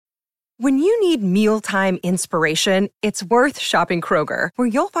When you need mealtime inspiration, it's worth shopping Kroger, where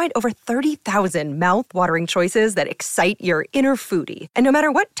you'll find over 30,000 mouth-watering choices that excite your inner foodie. And no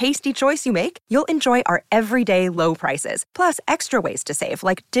matter what tasty choice you make, you'll enjoy our everyday low prices, plus extra ways to save,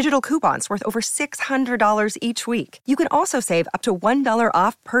 like digital coupons worth over $600 each week. You can also save up to $1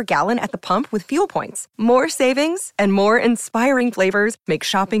 off per gallon at the pump with fuel points. More savings and more inspiring flavors make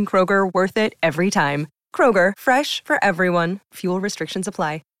shopping Kroger worth it every time. Kroger, fresh for everyone. Fuel restrictions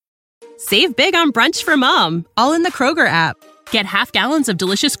apply. Save big on brunch for mom, all in the Kroger app. Get half gallons of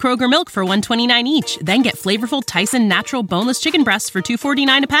delicious Kroger milk for $1.29 each. Then get flavorful Tyson natural boneless chicken breasts for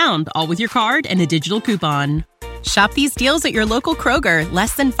 $2.49 a pound, all with your card and a digital coupon. Shop these deals at your local Kroger,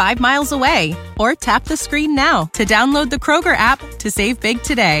 less than 5 miles away. Or tap the screen now to download the Kroger app to save big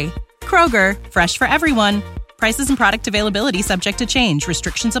today. Kroger, fresh for everyone. Prices and product availability subject to change.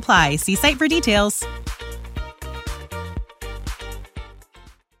 Restrictions apply. See site for details.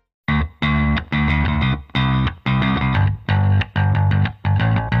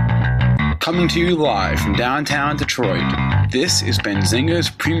 Coming to you live from downtown Detroit, this is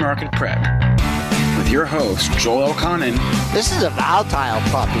Benzinga's Pre-Market Prep with your host, Joel Elconin. This is a volatile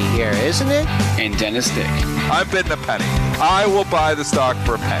puppy here, isn't it? And Dennis Dick. I'm bidding a penny. I will buy the stock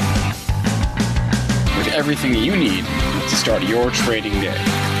for a penny. With everything you need to start your trading day.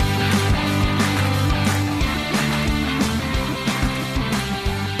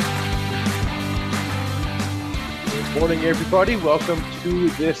 Good morning, everybody. Welcome to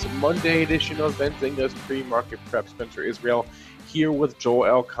this Monday edition of Benzinga's Pre-Market Prep. Spencer Israel here with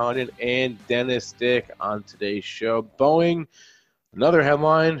Joel Elconin and Dennis Dick on today's show. Boeing, another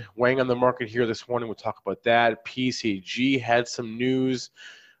headline weighing on the market here this morning. We'll talk about that. PCG had some news.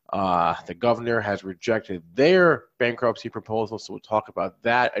 The governor has rejected their bankruptcy proposal, so we'll talk about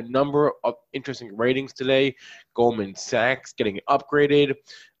that. A number of interesting ratings today. Goldman Sachs getting upgraded.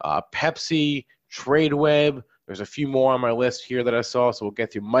 Pepsi, TradeWeb. There's a few more on my list here that I saw, so we'll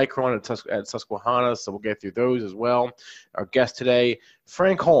get through Micron at Susquehanna, so we'll get through those as well. Our guest today,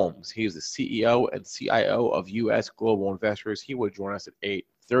 Frank Holmes. He's the CEO and CIO of U.S. Global Investors. He will join us at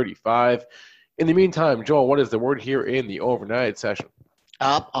 8:35. In the meantime, Joel, what is the word here in the overnight session?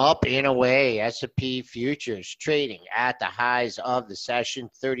 Up, and away. S&P futures trading at the highs of the session,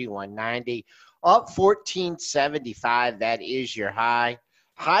 31.90, up 14.75. That is your high.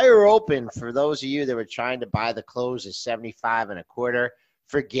 Higher open for those of you that were trying to buy the close is 75.25.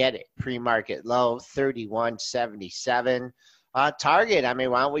 Forget it. Pre-market low, 31.77. Target, why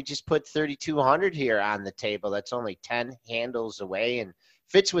don't we just put 3,200 here on the table? That's only 10 handles away and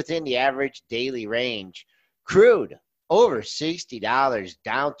fits within the average daily range. Crude, over $60,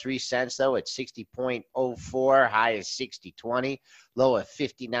 down 3 cents though at 60.04, high is 60.20, low at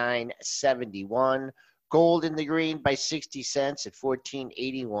 59.71. Gold in the green by 60 cents at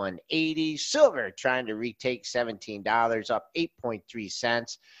 $14.81.80. Silver trying to retake $17, up 8.3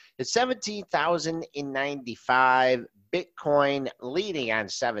 cents at $17,095. Bitcoin leading on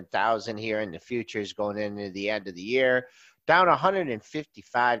 7,000 here in the futures going into the end of the year, down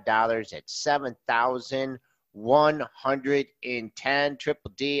 $155 at 7,110.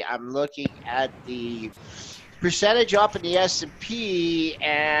 Triple D, I'm looking at the percentage up in the S&P,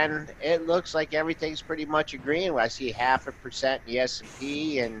 and it looks like everything's pretty much agreeing. I see 0.5% in the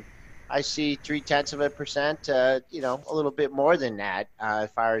S&P, and I see 0.3%, a little bit more than that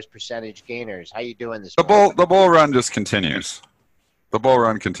as far as percentage gainers. How you doing this morning? The bull run just continues. The bull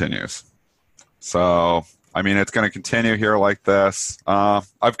run continues. So, it's going to continue here like this.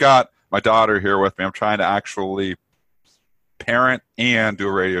 I've got my daughter here with me. I'm trying to actually parent and do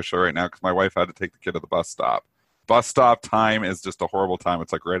a radio show right now because my wife had to take the kid to the bus stop. Bus stop time is just a horrible time.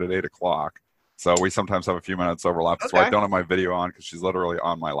 It's like right at 8 o'clock. So we sometimes have a few minutes overlap. Okay. So I don't have my video on because she's literally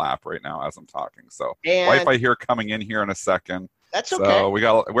on my lap right now as I'm talking. So Wi-Fi here coming in here in a second. That's okay. So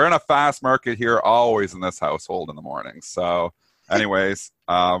we're in a fast market here always in this household in the morning. So anyways,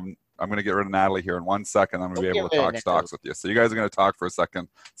 I'm going to get rid of Natalie here in 1 second. I'm going to be able to talk stocks with you. So you guys are going to talk for a second.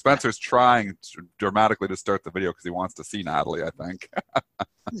 Spencer's trying dramatically to start the video because he wants to see Natalie, I think.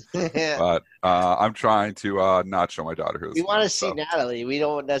 But I'm trying to not show my daughter who this is. We want to see Natalie. We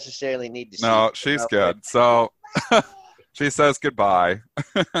don't necessarily need to see her. No, she's good. So she says goodbye.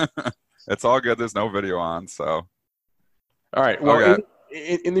 It's all good. There's no video on. So. All right. Well, okay.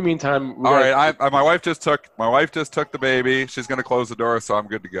 In the meantime. All right. My wife just took the baby. She's going to close the door, so I'm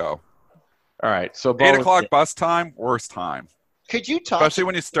good to go. All right. So 8 o'clock bus time, worst time. Could you talk? Especially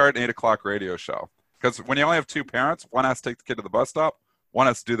when you start an 8 o'clock radio show. Because when you only have two parents, one has to take the kid to the bus stop, one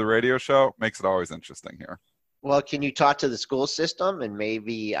has to do the radio show. Makes it always interesting here. Well, can you talk to the school system and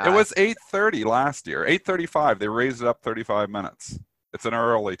maybe it was 8:30 last year. 8:35. They raised it up 35 minutes. It's an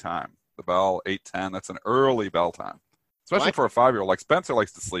early time. The bell, 8:10. That's an early bell time, especially for a 5-year-old. Like Spencer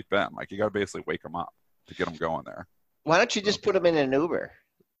likes to sleep in. Like you got to basically wake him up to get him going there. Why don't you just put him in an Uber?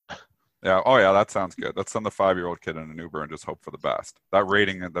 Yeah. Oh, yeah. That sounds good. Let's send the 5-year-old kid in an Uber and just hope for the best. That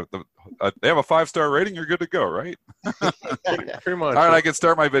rating, they have a 5-star rating. You're good to go, right? Pretty much. All right, I can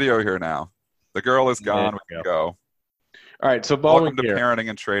start my video here now. The girl is gone. We can go. All right, so Boeing Welcome to here. parenting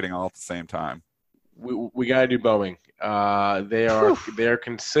and trading all at the same time. We got to do Boeing. They are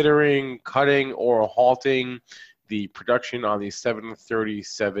considering cutting or halting the production on the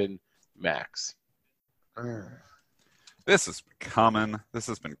 737 MAX. This has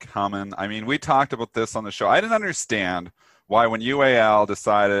been coming. I mean, we talked about this on the show. I didn't understand why when UAL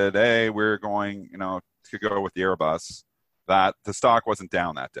decided, hey, we're going, to go with the Airbus, that the stock wasn't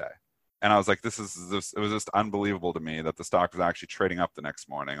down that day. And I was like, it was just unbelievable to me that the stock was actually trading up the next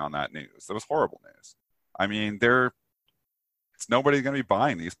morning on that news. It was horrible news. I mean, it's nobody going to be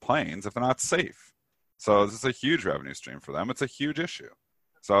buying these planes if they're not safe. So this is a huge revenue stream for them. It's a huge issue.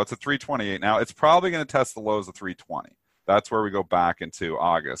 So it's a 328 now. It's probably going to test the lows of 320. That's where we go back into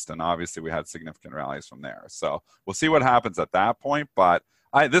August, and obviously we had significant rallies from there. So we'll see what happens at that point, but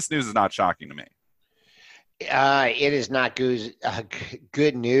this news is not shocking to me. It is not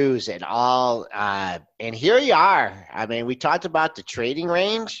good news at all. And here you are. I mean, we talked about the trading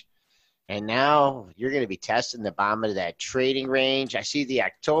range, and now you're going to be testing the bottom of that trading range. I see the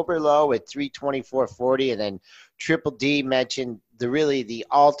October low at 324.40, and then Triple D mentioned the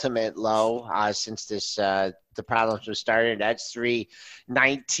ultimate low since the problems were started. That's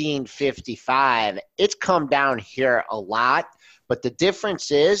 319.55. It's come down here a lot, but the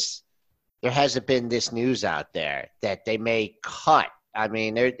difference is there hasn't been this news out there that they may cut. I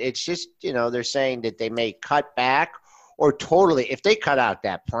mean, it's just, they're saying that they may cut back or totally, if they cut out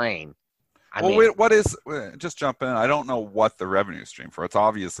that plane. Just jump in. I don't know what the revenue stream for. It's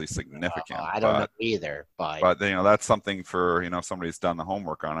obviously significant. I don't know either. But that's something for, somebody's done the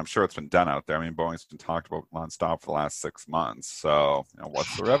homework on. I'm sure it's been done out there. I mean, Boeing's been talked about nonstop for the last 6 months. So,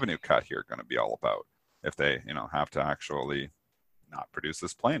 what's the revenue cut here going to be all about if they, have to actually not produce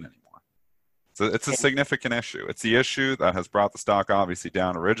this plane anymore? So it's a significant issue. It's the issue that has brought the stock obviously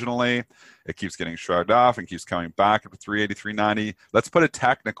down originally. It keeps getting shrugged off and keeps coming back up to 380, 390. Let's put it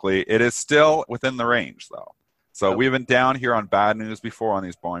technically. It is still within the range, though. So we've been down here on bad news before on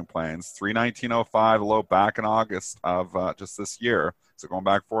these Boeing planes. 319.05, low back in August of just this year. So going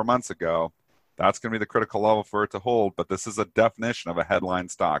back 4 months ago, that's going to be the critical level for it to hold. But this is a definition of a headline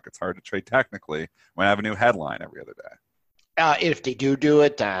stock. It's hard to trade technically when I have a new headline every other day. If they do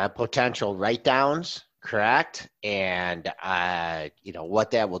it, potential write-downs, correct? And,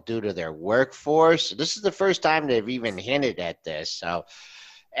 what that will do to their workforce. This is the first time they've even hinted at this. So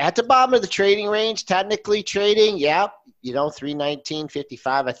at the bottom of the trading range, technically trading,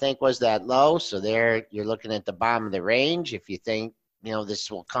 319.55, I think, was that low. So there you're looking at the bottom of the range. If you think,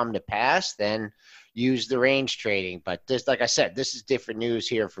 this will come to pass, then use the range trading. But this, like I said, this is different news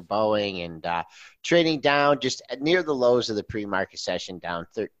here for Boeing, and trading down just near the lows of the pre-market session, down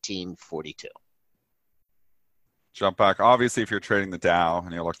 13.42. Jump back. Obviously, if you're trading the Dow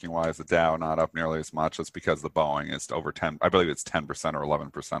and you're looking why is the Dow not up nearly as much, it's because the Boeing is over 10. I believe it's 10% or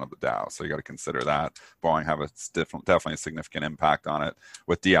 11% of the Dow. So you got to consider that. Boeing have definitely a significant impact on it,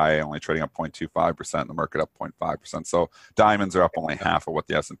 with DIA only trading up 0.25%, the market up 0.5%. So diamonds are up only half of what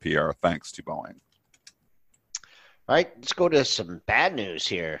the S&P are, thanks to Boeing. All right, let's go to some bad news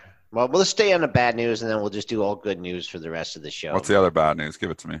here. Well, let's stay on the bad news, and then we'll just do all good news for the rest of the show. What's the other bad news?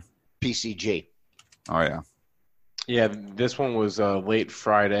 Give it to me. PCG. Oh, yeah. Yeah, this one was late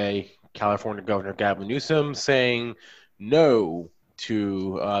Friday. California Governor Gavin Newsom saying no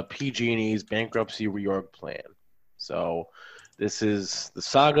to PG&E's bankruptcy reorg plan. So this is the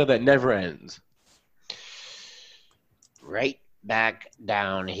saga that never ends. Right back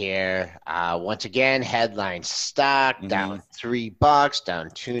down here. Once again, headline stock down $3,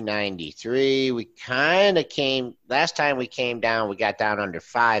 down $2.93. We kind of last time we came down, we got down under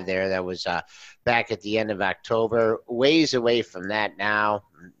 5 there. That was back at the end of October. Ways away from that now.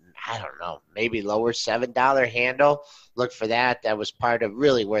 I don't know, maybe lower $7 handle. Look for that. That was part of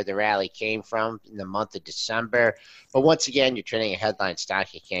really where the rally came from in the month of December. But once again, you're trading a headline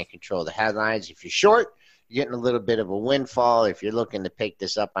stock. You can't control the headlines. If you're short, you're getting a little bit of a windfall. If you're looking to pick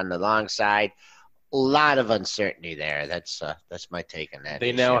this up on the long side, a lot of uncertainty there. That's my take on that.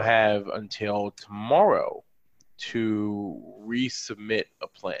 They now have until tomorrow to resubmit a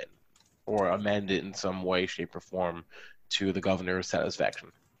plan or amend it in some way, shape, or form to the governor's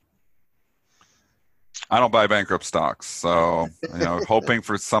satisfaction. I don't buy bankrupt stocks, so hoping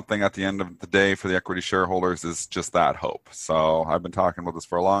for something at the end of the day for the equity shareholders is just that hope. So I've been talking about this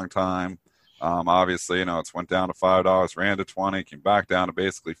for a long time. Obviously, it's went down to $5, ran to 20, came back down to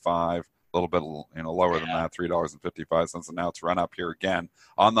basically 5, a little bit lower than that, $3.55, and now it's run up here again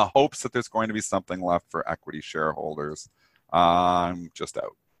on the hopes that there's going to be something left for equity shareholders. I'm just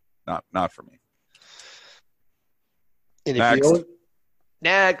out. Not for me. And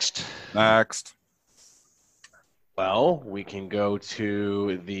Next. Well, we can go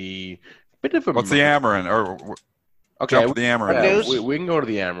to the bit of a. What's the Amarin? Jump to the Amarin. We can go to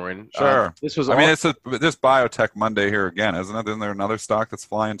the Amarin. Sure. This Biotech Monday here again, isn't it? Isn't there another stock that's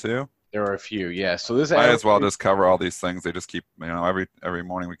flying too? There are a few, yes. So this might as well just cover all these things. They just keep, every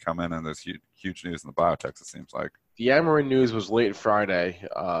morning we come in and there's huge news in the biotechs. It seems like the Amarin news was late Friday.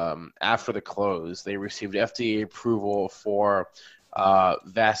 After the close, they received FDA approval for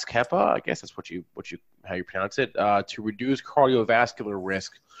Vascepa. I guess that's how you pronounce it, to reduce cardiovascular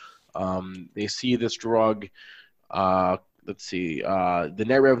risk. They see this drug. The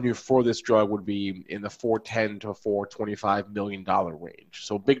net revenue for this drug would be in the $410 to $425 million range.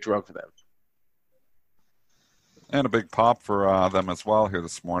 So big drug for them. And a big pop for them as well here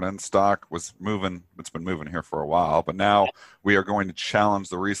this morning. Stock was moving. It's been moving here for a while, but now we are going to challenge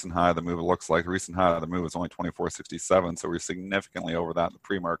the recent high of the move. It looks like the recent high of the move is only 24.67, so we're significantly over that in the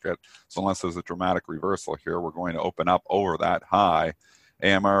pre-market. So unless there's a dramatic reversal here, we're going to open up over that high.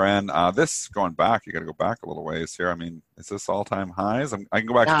 AMRN, this going back, you got to go back a little ways here. I mean, is this all-time highs? I can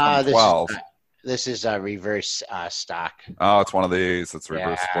go back to 2012. This is a reverse stock. Oh, it's one of these. It's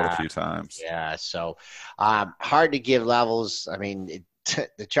reverse split a few times. Yeah, so hard to give levels. I mean,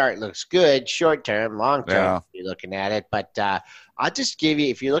 the chart looks good short term, long term, you're looking at it. But I'll just give you,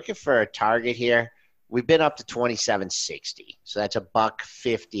 if you're looking for a target here, we've been up to 27.60. So that's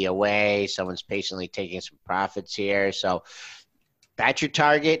 $1.50 away. Someone's patiently taking some profits here. So that's your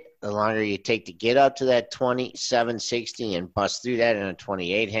target. The longer you take to get up to that 27.60 and bust through that in a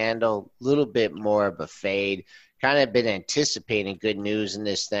 28 handle, a little bit more of a fade. Kind of been anticipating good news in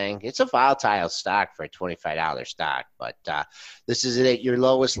this thing. It's a volatile stock for a $25 stock, but this is at your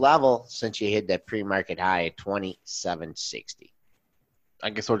lowest level since you hit that pre-market high at 27.60. I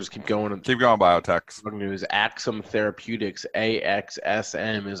guess I'll just keep going. Keep going, biotechs. News. Axsome Therapeutics,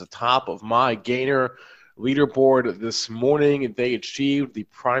 AXSM, is the top of my gainer leaderboard this morning. They achieved the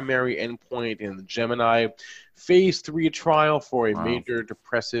primary endpoint in the Gemini phase 3 trial for a major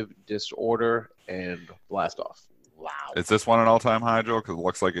depressive disorder and blast off. Wow. Is this one an all-time high, Joe? Because it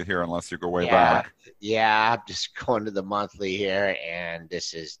looks like it here unless you go way back. Yeah, I'm just going to the monthly here, and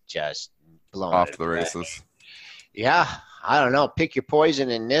this is just blown off to the races. Yeah, I don't know. Pick your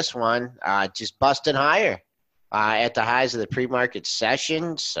poison in this one. Just busting higher. At the highs of the pre-market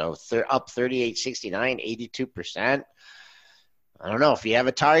session, so up 38.69, 82%. I don't know. If you have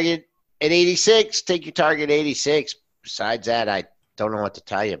a target at 86, take your target at 86. Besides that, I don't know what to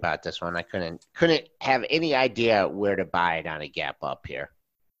tell you about this one. I couldn't have any idea where to buy it on a gap up here.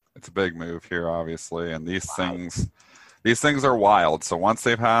 It's a big move here, obviously, and these things are wild. So once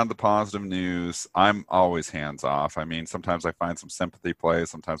they've had the positive news, I'm always hands off. I mean, sometimes I find some sympathy plays.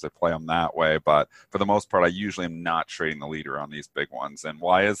 Sometimes I play them that way. But for the most part, I usually am not trading the leader on these big ones. And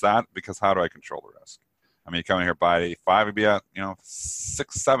why is that? Because how do I control the risk? I mean, you come in here, buy at 85, it'd be at,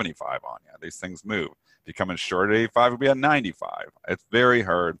 $6.75 on you. These things move. If you come in short at 85, it'd be at 95. It's very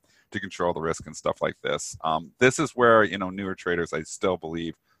hard to control the risk and stuff like this. This is where, newer traders, I still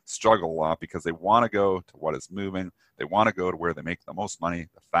believe, struggle a lot because they want to go to what is moving. They want to go to where they make the most money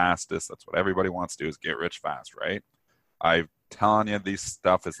the fastest. That's what everybody wants to do, is get rich fast, right? I'm telling you, this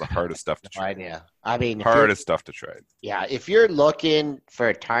stuff is the hardest stuff to trade. Yeah, I mean, hardest stuff to trade. Yeah, if you're looking for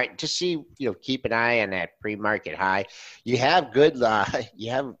a target, just see, keep an eye on that pre-market high. You have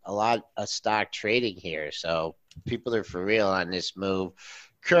you have a lot of stock trading here, so people are for real on this move.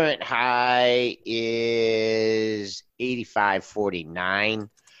 Current high is 85.49.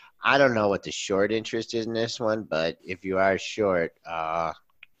 I don't know what the short interest is in this one, but if you are short, I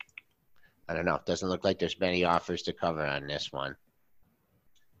don't know. It doesn't look like there's many offers to cover on this one.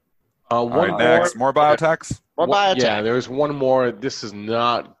 All right, next. More biotechs? More biotech. Yeah, there's one more. This is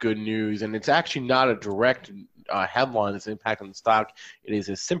not good news, and it's actually not a direct headline that's impacting the stock. It is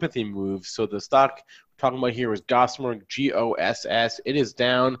a sympathy move. So the stock we're talking about here is Gossamer, GOSS. It is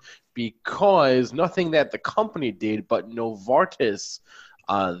down because nothing that the company did, but Novartis,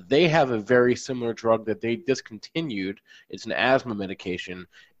 they have a very similar drug that they discontinued. It's an asthma medication,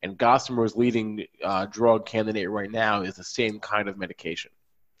 and Gossamer's leading drug candidate right now is the same kind of medication.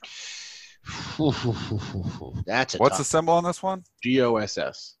 That's what's the symbol on this one?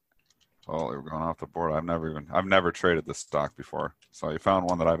 GOSS. Totally, we're going off the board. I've never traded this stock before. So you found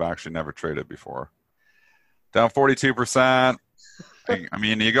one that I've actually never traded before. Down 42%. I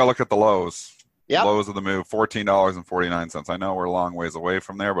mean, you go look at the lows. Yep. Lows of the move, $14.49. I know we're a long ways away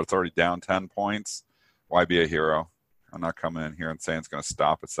from there, but it's already down 10 points. Why be a hero? I'm not coming in here and saying it's going to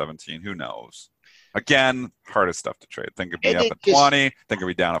stop at 17. Who knows? Again, hardest stuff to trade. Think it'd be up at 20. Think it'd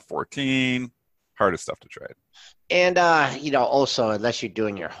be down at 14. Hardest stuff to trade. And also, unless you're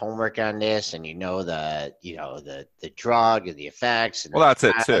doing your homework on this and the drug and the effects and that's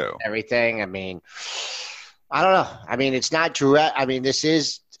it too. Everything. I mean, I don't know. I mean, it's not direct. I mean, this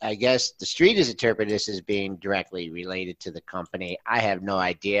is, I guess the street is interpreted this as being directly related to the company. I have no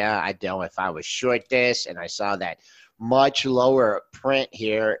idea. I don't know if I was short this and I saw that much lower print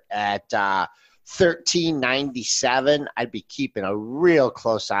here at $13.97. I'd be keeping a real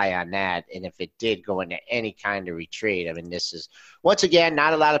close eye on that. And if it did go into any kind of retreat, I mean, this is, once again,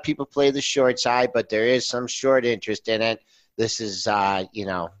 not a lot of people play the short side, but there is some short interest in it. This is,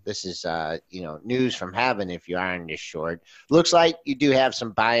 news from heaven if you are in this short. Looks like you do have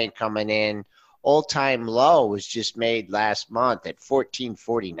some buying coming in. All-time low was just made last month at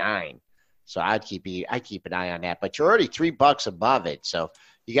 $14.49. So I keep an eye on that. But you're already $3 above it. So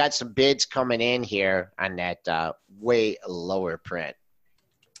you got some bids coming in here on that way lower print.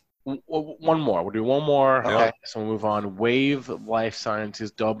 One more. We'll do one more. Okay. So we'll move on. Wave Life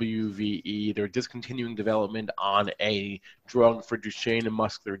Sciences, WVE. They're discontinuing development on a drug for Duchenne and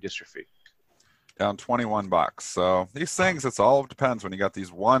muscular dystrophy. Down $21. So these things, it's all depends when you got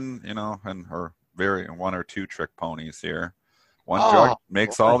these one or two trick ponies here. One drug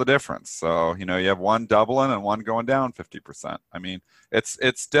makes all the difference. So, you have one doubling and one going down 50%. I mean,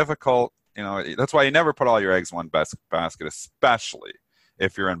 it's difficult. That's why you never put all your eggs in one basket, especially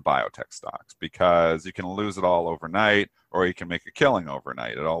if you're in biotech stocks, because you can lose it all overnight or you can make a killing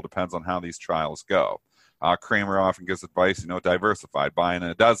overnight. It all depends on how these trials go. Kramer often gives advice, diversified, buying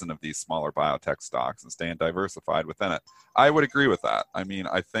a dozen of these smaller biotech stocks and staying diversified within it. I would agree with that. I mean,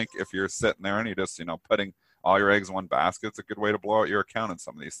 I think if you're sitting there and you're just, putting all your eggs in one basket, it's a good way to blow out your account in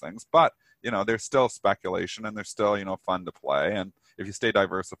some of these things. But, there's still speculation and there's still, fun to play. And if you stay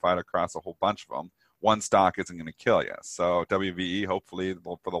diversified across a whole bunch of them, one stock isn't going to kill you. So WVE, hopefully,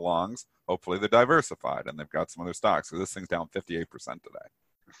 for the longs, hopefully they're diversified and they've got some other stocks. So this thing's down 58% today.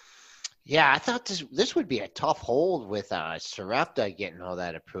 Yeah, I thought this would be a tough hold with Sarepta getting all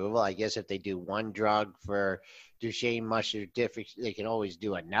that approval. I guess if they do one drug for Duchenne muscular dystrophy, they can always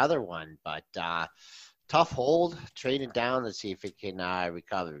do another one. But tough hold, trading down. Let's see if it can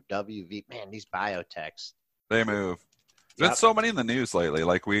recover. WV, man, these biotechs. They move. There's been so many in the news lately.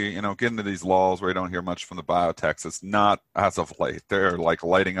 Like we, get into these lulls where you don't hear much from the biotechs. It's not as of late. They're like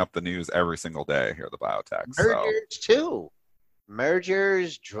lighting up the news every single day here, the biotechs. Mergers too.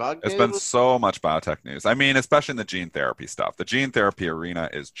 Mergers, drug It's news. been so much biotech news. I mean, especially in the gene therapy stuff. The gene therapy arena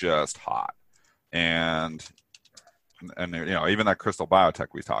is just hot. And even that Crystal Biotech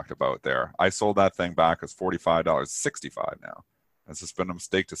we talked about there, I sold that thing back as $45, $65 now. It's just been a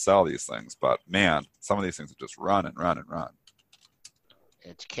mistake to sell these things, but man, some of these things are just run and run and run.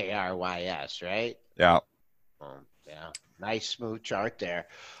 It's KRYS, right? Yeah. Yeah. Nice smooth chart there.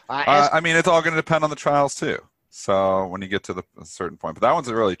 I mean, it's all going to depend on the trials too. So when you get to a certain point, but that one's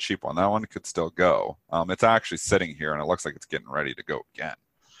a really cheap one. That one could still go. It's actually sitting here and it looks like it's getting ready to go again.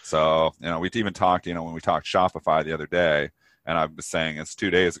 So, we even talked, when we talked Shopify the other day, and I was saying it's 2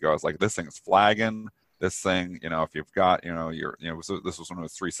 days ago, I was like, this thing is flagging. This thing, if you've got, this was when it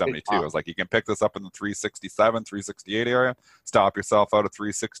was 372. I was like, you can pick this up in the 367, 368 area, stop yourself out at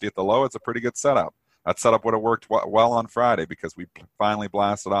 360 at the low. It's a pretty good setup. That setup would have worked well on Friday because we finally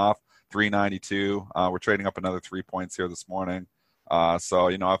blasted off 392. We're trading up another 3 points here this morning. So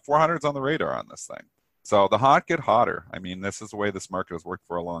 400's on the radar on this thing. So the hot get hotter. I mean, this is the way this market has worked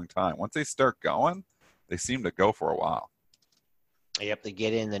for a long time. Once they start going, they seem to go for a while. You have to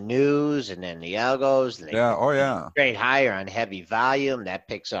get in the news and then the algos. And yeah. Trade higher on heavy volume. That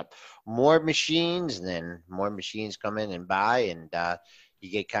picks up more machines, and then more machines come in and buy, and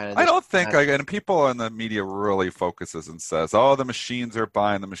you get kind of. I don't think, and people in the media really focuses and says, "Oh, the machines are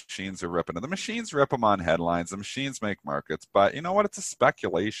buying, the machines are ripping," and the machines rip them on headlines. The machines make markets, but you know what? It's a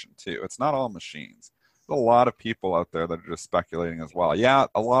speculation too. It's not all machines. There's a lot of people out there that are just speculating as well. Yeah,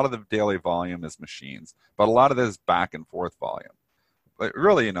 a lot of the daily volume is machines, but a lot of it is back and forth volume. But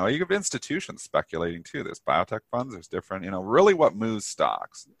really, you have institutions speculating too. There's biotech funds, there's different, really what moves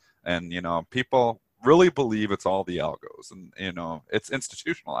stocks. And, people really believe it's all the algos. And, it's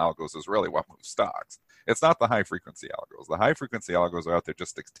institutional algos is really what moves stocks. It's not the high frequency algos. The high frequency algos are out there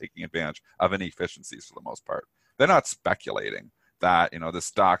just taking advantage of inefficiencies for the most part. They're not speculating. that, this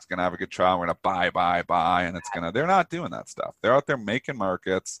stock's going to have a good trial. We're going to buy, and they're not doing that stuff. They're out there making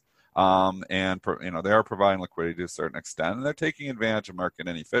markets, and they are providing liquidity to a certain extent, and they're taking advantage of market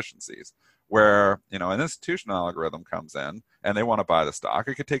inefficiencies where, an institutional algorithm comes in and they want to buy the stock.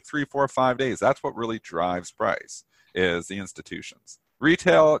 It could take 3, 4, 5 days. That's what really drives price, is the institutions.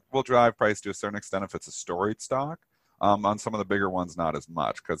 Retail will drive price to a certain extent if it's a storied stock. On some of the bigger ones, not as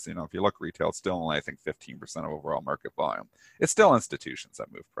much, because if you look retail, it's still only, I think, 15% of overall market volume. It's still institutions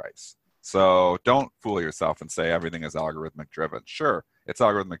that move price. So don't fool yourself and say everything is algorithmic driven. Sure, it's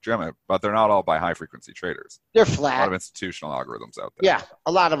algorithmic driven, but they're not all by high frequency traders. They're flat. A lot of institutional algorithms out there. Yeah,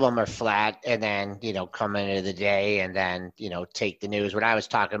 a lot of them are flat, and then come into the day and then take the news. What I was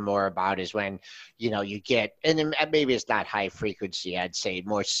talking more about is when you get, and then maybe it's not high frequency, I'd say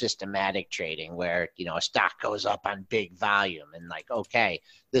more systematic trading where a stock goes up on big volume and like, okay,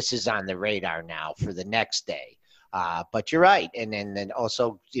 this is on the radar now for the next day. But you're right, and then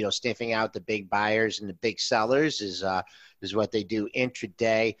also sniffing out the big buyers and the big sellers is what they do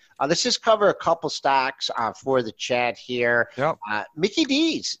intraday. Let's just cover a couple stocks for the chat here. Yep. Mickey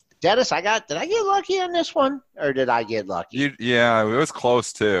D's. Dennis, did I get lucky on this one, or did I get lucky? Yeah, it was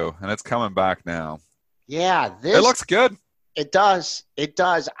close too, and it's coming back now. Yeah, it looks good. It does.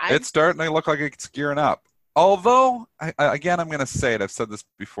 It's starting to look like it's gearing up. Although, I'm going to say it. I've said this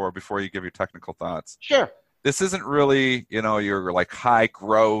before you give your technical thoughts. Sure. This isn't really, your like high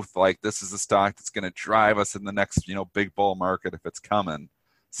growth, like this is a stock that's going to drive us in the next, big bull market if it's coming.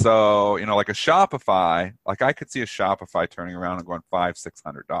 So, like a Shopify, like I could see a Shopify turning around and going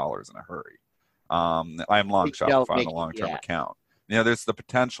 $500-$600 in a hurry. I'm long Shopify in a long-term account. There's the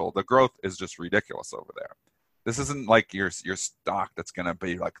potential. The growth is just ridiculous over there. This isn't like your stock that's going to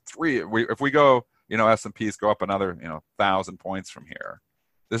be like if we go, S&Ps go up another, 1,000 points from here.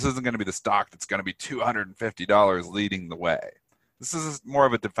 This isn't going to be the stock that's going to be $250 leading the way. This is more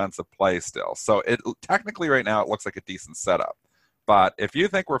of a defensive play still. So technically right now it looks like a decent setup. But if you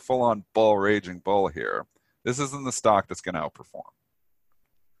think we're full on raging bull here, this isn't the stock that's going to outperform.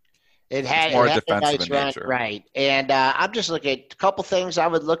 It's more defensive in nature. Right. And I'm just looking at a couple things I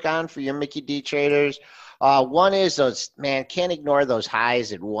would look on for your Mickey D traders. One is can't ignore those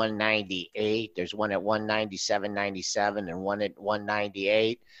highs at 198. There's one at 197.97 and one at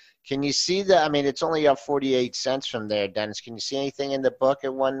 198. Can you see it's only up 48 cents from there, Dennis. Can you see anything in the book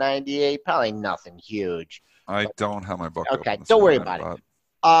at 198? Probably nothing huge. I don't have my book. Okay, don't worry about it.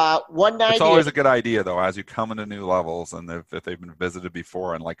 198. It's always a good idea, though, as you come into new levels and if they've been visited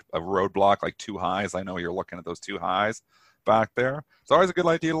before and like a roadblock, like 2 highs. I know you're looking at those 2 highs back there. It's always a good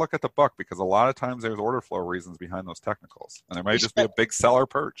idea to look at the book because a lot of times there's order flow reasons behind those technicals, and there might just be a big seller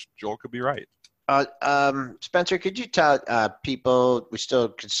perch. Joel could be right. Spencer, could you tell people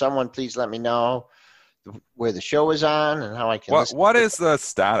could someone please let me know where the show is on and how I can listen? What is the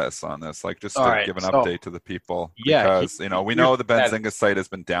status on this? Like just to give an update to the people. Because we know the Benzinga site has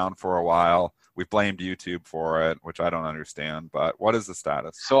been down for a while. We blamed YouTube for it, which I don't understand. But what is the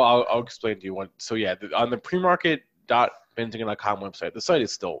status? So I'll explain to you one. So on the PreMarket.Benzinga.com website, the site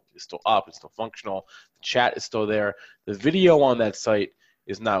is still up. It's still functional. The chat is still there. The video on that site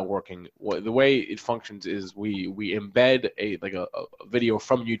is not working. The way it functions is we embed a video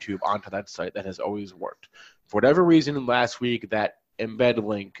from YouTube onto that site. That has always worked. For whatever reason, last week that embed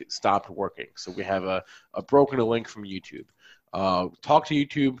link stopped working. So we have a broken link from YouTube. Talk to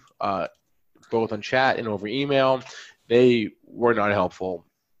YouTube both on chat and over email. They were not helpful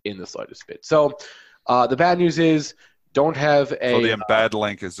in the slightest bit. So the bad news is don't have a... So the embed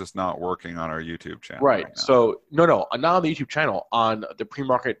link is just not working on our YouTube channel. Right. So, no, not on the YouTube channel, on the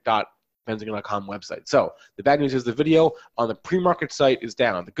PreMarket.Benzinga.com website. So the bad news is the video on the PreMarket site is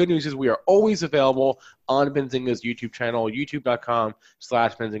down. The good news is we are always available on Benzinga's YouTube channel,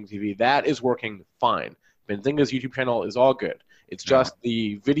 youtube.com/BenzingaTV. That is working fine. Benzinga's YouTube channel is all good. It's just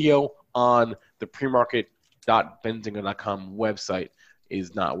the video on the PreMarket.Benzinga.com website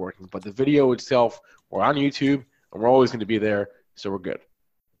is not working. But the video itself, we're on YouTube, and we're always going to be there, so we're good.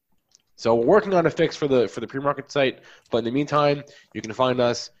 So we're working on a fix for the PreMarket site, but in the meantime, you can find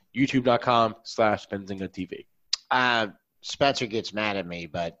us youtube.com/BenzingaTV. Spencer gets mad at me,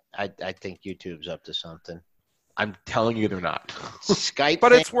 but I think YouTube's up to something. I'm telling you they're not. Skype,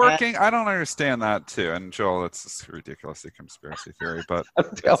 but it's working. I don't understand that too. And Joel, it's ridiculously conspiracy theory, but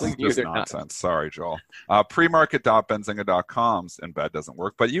I'm telling you they're nonsense. Not. Sorry, Joel. PreMarket.Benzinga.com's embed doesn't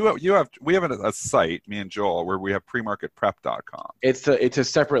work, but we have a site, me and Joel, where we have PreMarketPrep.com. It's a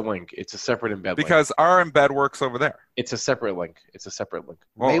separate link. It's a separate embed because link. Our embed works over there. It's a separate link.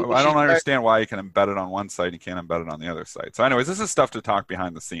 Well, we I don't should understand why you can embed it on one site and you can't embed it on the other site. So anyways, this is stuff to talk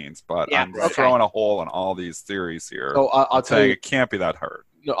behind the scenes, but Yeah, I'm okay. throwing a hole in all these theories here. So I'll tell saying you. it can't be that hard.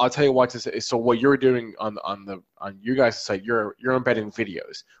 No, I'll tell you what to say. So what you're doing on you guys' site, you're embedding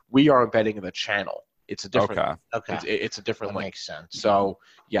videos. We are embedding in the channel. It's a different. Okay. It's a different That link. makes sense. So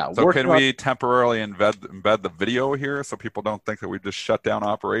yeah. So can we temporarily embed the video here so people don't think that we just shut down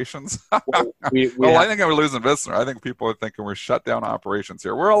operations? I think I'm losing listener. I think people are thinking we're shut down operations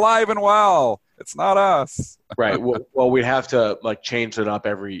here. We're alive and well. It's not us. Right. Well, we have to change it up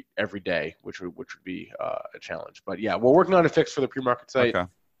every day, which would be a challenge. But yeah, we're working on a fix for the pre-market site. Okay.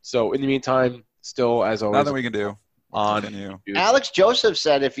 So in the meantime, still as always, Nothing we can do. on Alex Joseph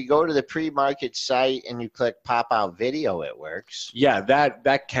said if you go to the pre-market site and you click pop out video, it works. Yeah,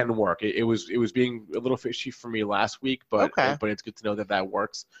 that can work. It was being a little fishy for me last week, but it's good to know that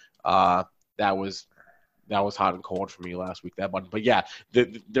works. That was hot and cold for me last week, that button. But yeah,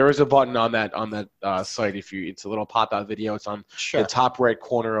 there is a button on that site. It's a little pop out video. It's on the top right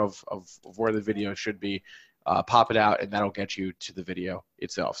corner of where the video should be. Pop it out, and that'll get you to the video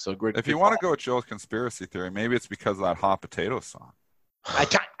itself. So great. If you want to go with Joe's conspiracy theory, maybe it's because of that hot potato song.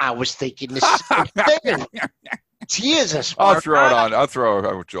 I was thinking the same thing. He is a smart I'll throw it on. I'll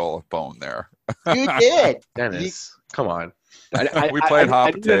throw Joel a bone there. You did. Dennis, come on. We played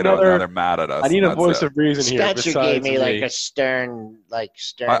hot potato, and now they're mad at us. I need a voice of reason here. Spencer gave me a stern. I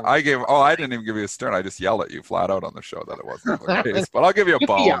didn't even give you a stern. I just yelled at you flat out on the show that it wasn't the case. But I'll give you a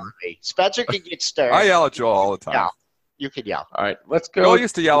bone. Spencer can get stern. I yell at Joel all the time. Yeah, you could yell. All right, let's go. Joel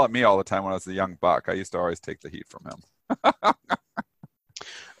used to yell at me all the time when I was a young buck. I used to always take the heat from him.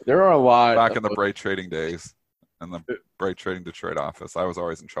 There are a lot. Back in the Bright Trading days, in the Bright Trading Detroit office, I was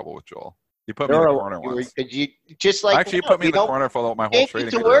always in trouble with Joel. He put me in the corner once. You just like actually put me in the corner for my whole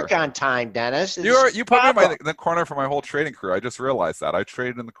trading career. To work on time, Dennis. You put me in the corner for my whole trading career. I just realized that I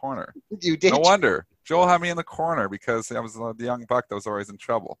traded in the corner. You did. No wonder Joel had me in the corner because I was the young buck that was always in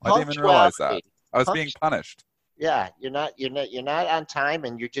trouble. I didn't even realize that I was being punished. Yeah, you're not on time,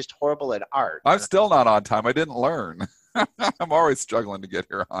 and you're just horrible at art. I'm still not on time. I didn't learn. I'm always struggling to get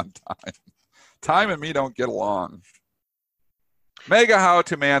here on time. Time and me don't get along. Mega How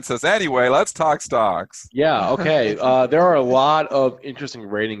To Man says, anyway, let's talk stocks. Yeah, okay. There are a lot of interesting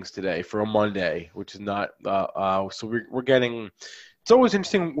ratings today for a Monday, which is not so we're getting – it's always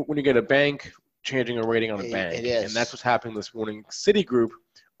interesting when you get a bank changing a rating on a bank. It is. And that's what's happening this morning. Citigroup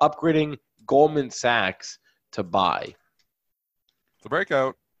upgrading Goldman Sachs to buy. The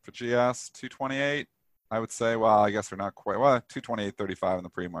breakout for GS, 228. I would say, well, I guess we're not quite – well, 228.35 in the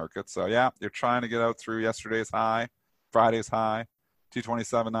pre-market. So, yeah, you're trying to get out through yesterday's high. Friday's high,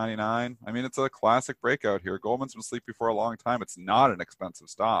 227.99. I mean, it's a classic breakout here. Goldman's been asleep for a long time. It's not an expensive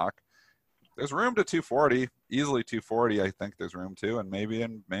stock. There's room to 240, easily 240. I think there's room to, and maybe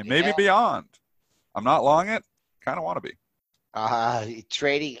beyond. I'm not long it. Kind of want to be.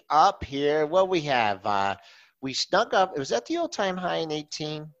 Trading up here. What we have? We snuck up. Was that the all-time high in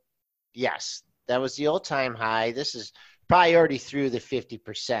 18? Yes, that was the all-time high. This is probably already through the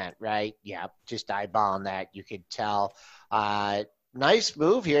 50%, right? Yeah, just eyeballing that. You could tell. Nice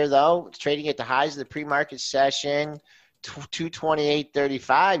move here, though. It's trading at the highs of the pre-market session,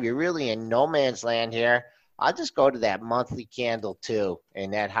 228.35. You're really in no man's land here. I'll just go to that monthly candle, too.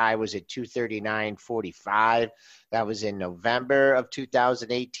 And that high was at 239.45. That was in November of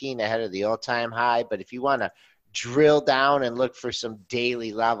 2018, ahead of the all-time high. But if you want to drill down and look for some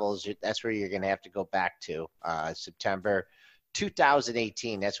daily levels, that's where you're going to have to go back to September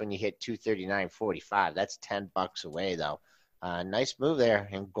 2018. That's when you hit 239.45. That's $10 away, though. Nice move there.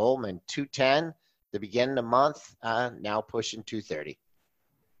 And Goldman, 210, the beginning of the month, now pushing 230.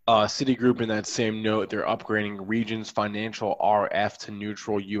 Citigroup, in that same note, they're upgrading Regions Financial RF to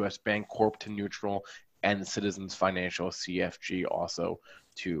neutral, U.S. Bank Corp to neutral, and Citizens Financial CFG also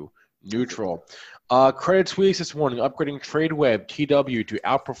to neutral. Credit Suisse this morning upgrading TradeWeb TW to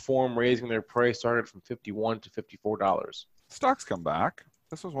outperform, raising their price target from $51 to $54. Stocks come back.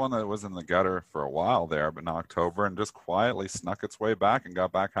 This was one that was in the gutter for a while there, but in October, and just quietly snuck its way back and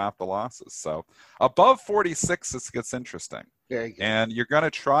got back half the losses. So above 46, this gets interesting. Very good. And you're going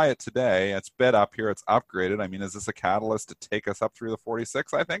to try it today. It's bid up here. It's upgraded. I mean, is this a catalyst to take us up through the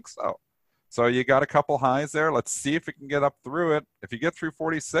 46? I think so. So you got a couple highs there. Let's see if we can get up through it. If you get through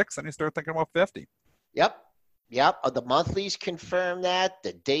 46, then you start thinking about 50. Yep. The monthlies confirm that.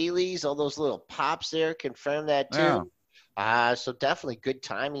 The dailies, all those little pops there confirm that too. Yeah. So definitely good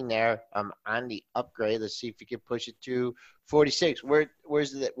timing there on the upgrade. Let's see if we can push it to 46. Where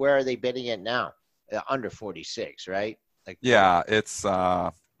are they bidding it now? Under 46, right? It's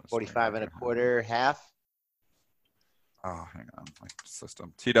 45 and a quarter, half. Oh, hang on, my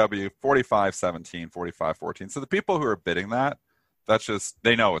system. TW 45.17, 45.14. So the people who are bidding that, that's just,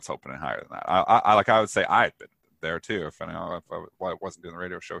 they know it's opening higher than that. I would say I'd bid there too. If I wasn't doing the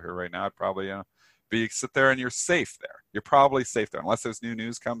radio show here right now, I'd probably sit there and you're safe there. You're probably safe there unless there's new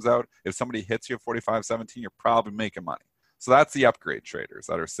news comes out. If somebody hits you at 45.17, you're probably making money. So that's the upgrade traders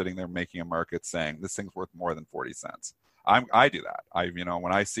that are sitting there making a market saying this thing's worth more than 40 cents. I do that.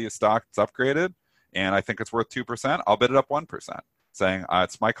 When I see a stock that's upgraded and I think it's worth 2%, I'll bid it up 1%, saying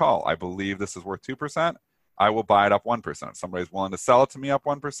it's my call. I believe this is worth 2%. I will buy it up 1%. If somebody's willing to sell it to me up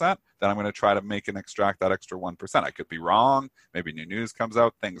 1%, then I'm going to try to make and extract that extra 1%. I could be wrong. Maybe new news comes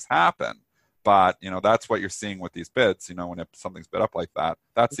out. Things happen. But, that's what you're seeing with these bids. When something's bid up like that,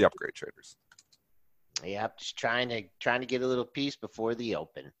 that's the upgrade traders. Yep, just trying to get a little piece before the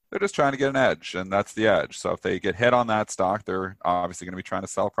open. They're just trying to get an edge, and that's the edge. So if they get hit on that stock, they're obviously going to be trying to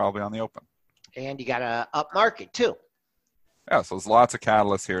sell probably on the open. And you got a up market too. Yeah, so there's lots of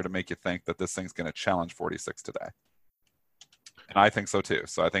catalysts here to make you think that this thing's going to challenge 46 today. And I think so too.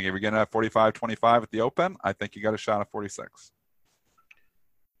 So I think if you're getting at 45.25 at the open, I think you got a shot at 46.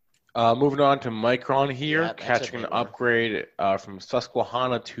 Moving on to Micron here, Yeah, catching an upgrade from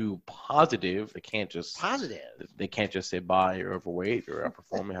Susquehanna to positive. They can't just say buy or overweight or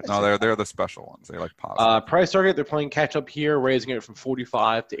outperforming. No, they're the special ones. They like positive. Price target, they're playing catch up here, raising it from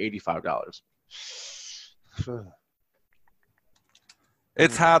 $45 to $85.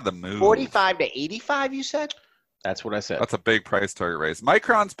 It's had the move. 45 to 85, you said? That's what I said. That's a big price target raise.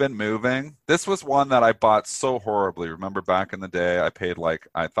 Micron's been moving. This was one that I bought so horribly. Remember back in the day, I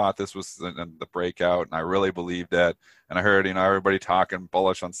thought this was the breakout, and I really believed it. And I heard, everybody talking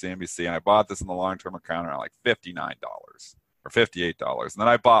bullish on CNBC, and I bought this in the long-term account around like $59 or $58. And then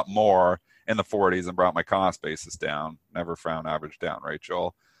I bought more in the 40s and brought my cost basis down. Never found average down, right,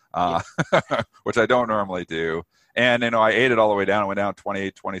 Joel? Yeah. Which I don't normally do. And, I ate it all the way down. It went down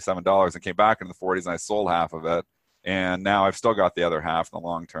 $28, $27 and came back into the 40s, and I sold half of it. And now I've still got the other half in the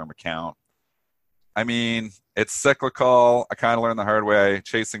long-term account. I mean, it's cyclical. I kind of learned the hard way.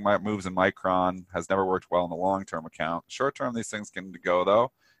 Chasing my moves in Micron has never worked well in the long-term account. Short-term, these things can go,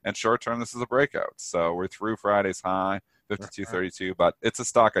 though. And short-term, this is a breakout. So we're through Friday's high, 52.32. But it's a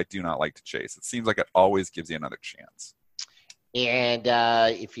stock I do not like to chase. It seems like it always gives you another chance. And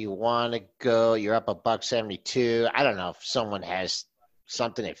if you want to go, you're up $1.72. I don't know if someone has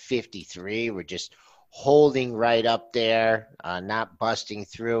something at 53. We're just holding right up there, not busting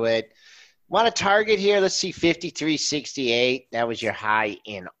through it. Want a target here? Let's see, 53.68. That was your high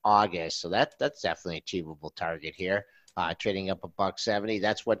in August, so that's definitely an achievable target here. Trading up $1.70.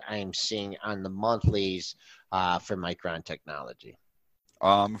 That's what I'm seeing on the monthlies for Micron Technology.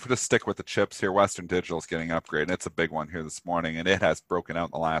 If we just stick with the chips here, Western Digital is getting upgraded. And it's a big one here this morning, and it has broken out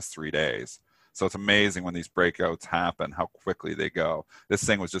in the last 3 days. So it's amazing when these breakouts happen, how quickly they go. This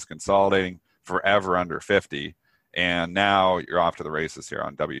thing was just consolidating forever under 50, and now you're off to the races here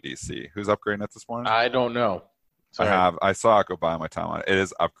on WDC. Who's upgrading it this morning? I don't know. Sorry. I saw it go by my time on it. It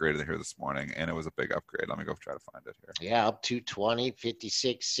is upgraded here this morning, and it was a big upgrade. Let me go try to find it here. Yeah, up 220,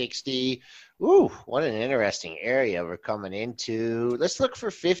 56.60. Ooh, what an interesting area we're coming into. Let's look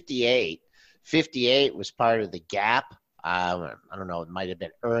for 58. 58 was part of the gap. I don't know. It might have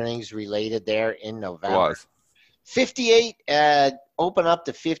been earnings related there in November. It was. 58, open up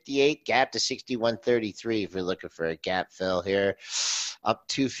to 58, gap to 61.33 if we're looking for a gap fill here. Up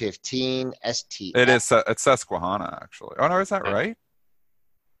 215, ST. It's Susquehanna, actually. Oh, no, is that right?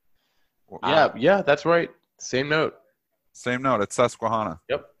 Yeah, that's right. Same note. Same note. It's Susquehanna.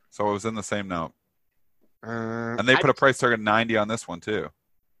 Yep. So it was in the same note. And they put a price target 90 on this one, too.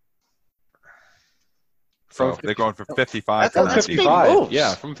 So they're going from 55 to 55.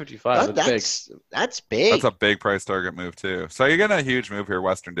 Yeah, from 55. That's big. That's a big price target move too. So you're getting a huge move here,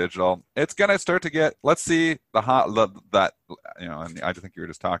 Western Digital. It's going to start to get. Let's see and I think you were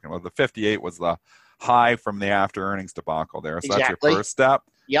just talking about the 58 was the high from the after earnings debacle there. So that's your first step.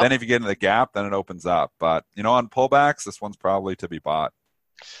 Yep. Then if you get into the gap, then it opens up. But on pullbacks, this one's probably to be bought.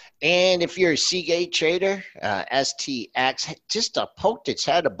 And if you're a Seagate trader, STX just poked its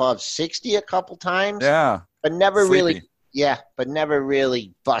head above 60 a couple times. Yeah. But never really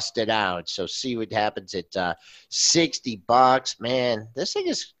busted out. So see what happens at $60. Man, this thing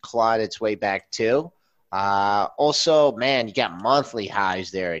has clawed its way back too. Also, man, you got monthly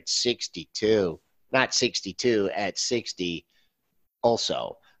highs there at 62. Not 62, at 60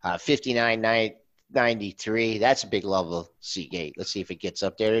 also. 59.93. That's a big level, Seagate. Let's see if it gets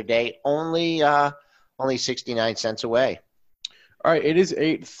up there today. Only 69 cents away. All right, it is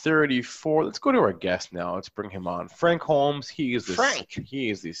 8:34. Let's go to our guest now. Let's bring him on. Frank Holmes. He is the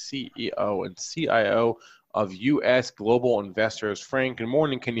CEO and CIO of U.S. Global Investors. Frank, good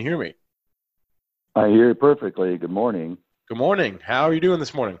morning. Can you hear me? I hear you perfectly. Good morning. Good morning. How are you doing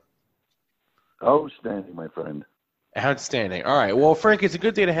this morning? Outstanding, my friend. Outstanding. All right. Well, Frank, it's a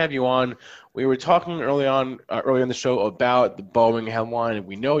good day to have you on. We were talking early in the show about the Boeing headline, and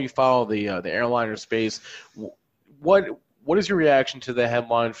we know you follow the airliner space. What is your reaction to the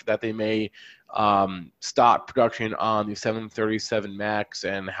headline that they may stop production on the 737 MAX,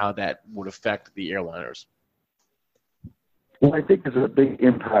 and how that would affect the airliners? Well, I think there's a big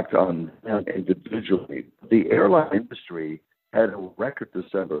impact on them individually. The airline industry had a record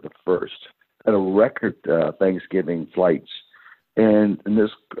December the 1st, had a record Thanksgiving flights. And in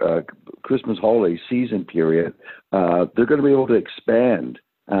this Christmas holiday season period, they're going to be able to expand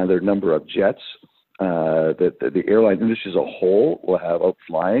their number of jets that the airline industry as a whole will have out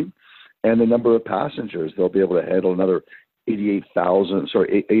flying, and the number of passengers. They'll be able to handle another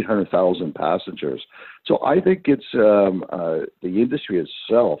 800,000 passengers. So I think it's the industry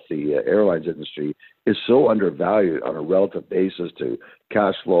itself, the airlines industry, is so undervalued on a relative basis to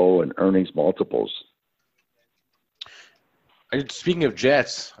cash flow and earnings multiples. Speaking of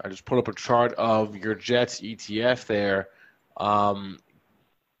jets, I just put up a chart of your Jets ETF there.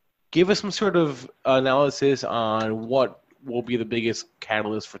 Give us some sort of analysis on what will be the biggest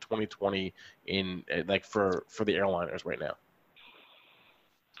catalyst for 2020 for the airliners right now.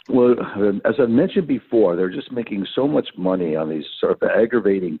 Well, as I mentioned before, they're just making so much money on these sort of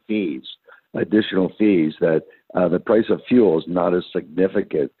aggravating fees, additional fees, that the price of fuel is not as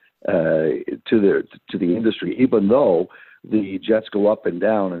significant to the industry, even though the jets go up and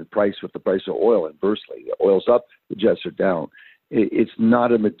down in price with the price of oil inversely. The oil's up, the jets are down. It's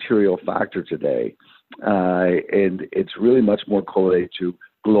not a material factor today, and it's really much more correlated to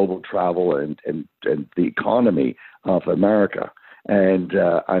global travel and the economy of America. And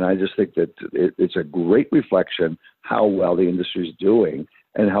I just think that it's a great reflection how well the industry is doing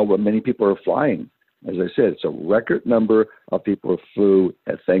and how many people are flying. As I said, it's a record number of people who flew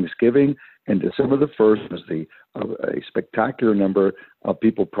at Thanksgiving, and December the 1st was a spectacular number of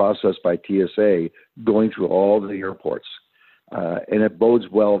people processed by TSA going through all the airports. And it bodes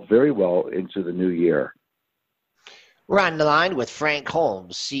well, very well, into the new year. We're on the line with Frank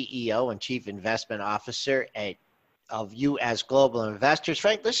Holmes, CEO and Chief Investment Officer of U.S. Global Investors.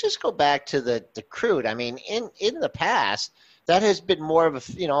 Frank, let's just go back to the crude. I mean, in the past, that has been more of a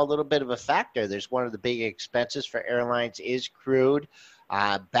little bit of a factor. There's one of the big expenses for airlines is crude,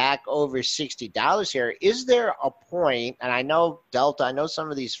 back over $60 here. Is there a point, and I know Delta, I know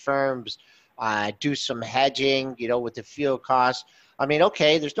some of these firms do some hedging, with the fuel costs. I mean,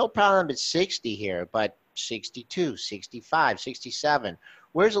 okay, there's no problem at 60 here, but 62, 65, 67.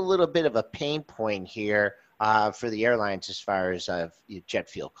 Where's a little bit of a pain point here for the airlines as far as jet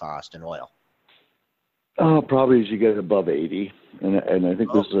fuel cost and oil? Probably as you get above 80. And I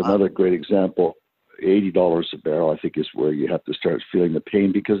think this is another great example. $80 a barrel, I think, is where you have to start feeling the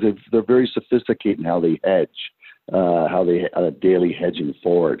pain, because they're very sophisticated in how they hedge, how they daily hedging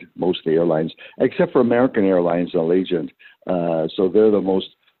forward, most of the airlines, except for American Airlines and Allegiant. So they're the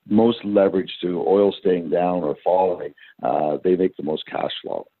most leveraged to oil staying down or falling. They make the most cash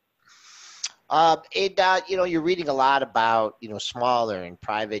flow. You're reading a lot about, smaller and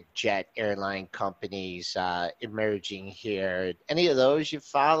private jet airline companies emerging here. Any of those you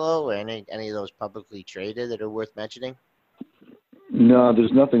follow, or any of those publicly traded that are worth mentioning? No,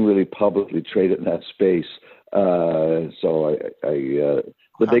 there's nothing really publicly traded in that space. The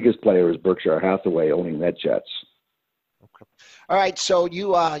biggest player is Berkshire Hathaway owning NetJets. Okay. All right, so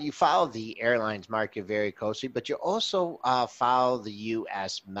you follow the airlines market very closely, but you also follow the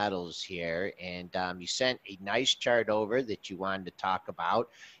U.S. metals here, and you sent a nice chart over that you wanted to talk about.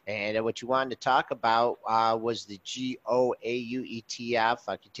 And what you wanted to talk about was the GOAU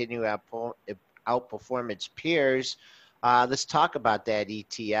ETF, continue to outperform its peers. Let's talk about that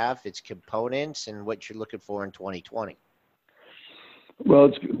ETF, its components, and what you're looking for in 2020. Well,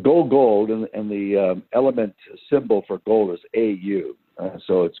 it's gold, and the element symbol for gold is AU,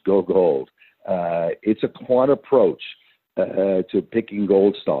 so it's gold. It's a quant approach to picking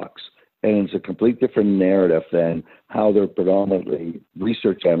gold stocks, and it's a complete different narrative than how they're predominantly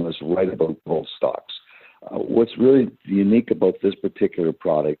research analysts write about gold stocks. What's really unique about this particular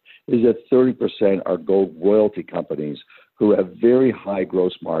product is that 30% are gold royalty companies who have very high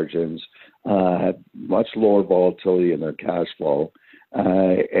gross margins, have much lower volatility in their cash flow.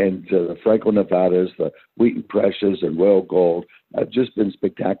 And the Franco-Nevadas, the Wheaton Precious, and Royal Gold have just been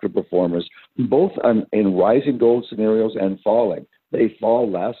spectacular performers, both in rising gold scenarios and falling. They fall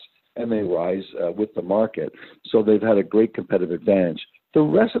less and they rise with the market. So they've had a great competitive advantage. The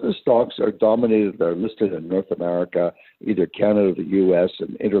rest of the stocks are dominated. They're listed in North America, either Canada or the U.S.,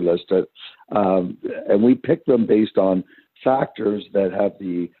 and interlisted. And we pick them based on factors that have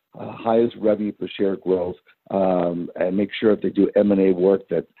the highest revenue per share growth, and make sure if they do M&A work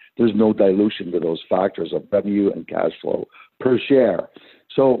that there's no dilution to those factors of revenue and cash flow per share.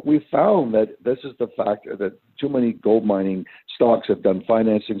 So we found that this is the factor that too many gold mining stocks have done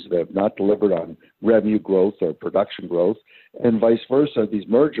financings that have not delivered on revenue growth or production growth, and vice versa. These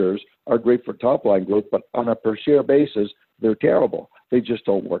mergers are great for top line growth, but on a per share basis, they're terrible. They just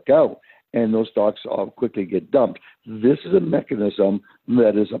don't work out, and those stocks quickly get dumped. This is a mechanism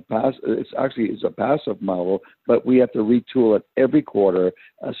that is a passive model, but we have to retool it every quarter,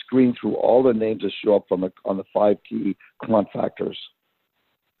 screen through all the names that show up on the 5 key quant factors.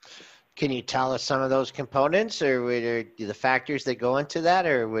 Can you tell us some of those components, or are the factors that go into that,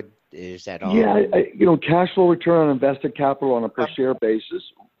 or is that all? Yeah, cash flow return on invested capital on a per share basis,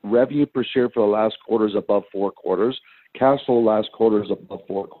 revenue per share for the last quarter is above 4 quarters, cash flow last quarter is above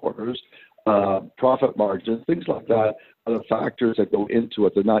 4 quarters, profit margins, things like that are the factors that go into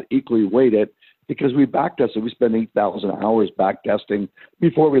it. They're not equally weighted because we backtested. We spent 8,000 hours backtesting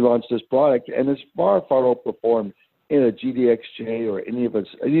before we launched this product, and it's far, far outperformed in a GDXJ or any of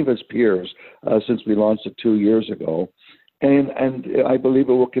its peers since we launched it 2 years ago. And I believe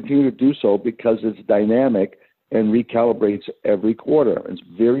it will continue to do so because it's dynamic and recalibrates every quarter. It's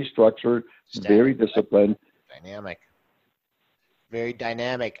very structured, very disciplined. Dynamic. Very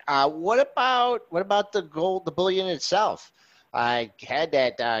dynamic. What about the gold, the bullion itself? I had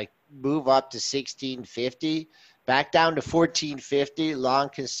that move up to 1650, back down to 1450, long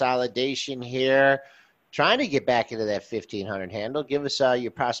consolidation here. Trying to get back into that 1,500 handle. Give us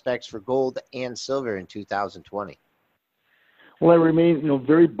your prospects for gold and silver in 2020. Well, I remain,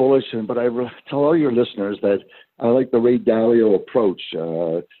 very bullish, but I tell all your listeners that I like the Ray Dalio approach,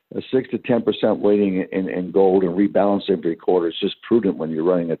 a 6 to 10% weighting in gold and rebalance every quarter. It's just prudent when you're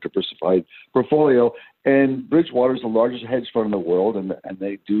running a diversified portfolio. And Bridgewater is the largest hedge fund in the world, and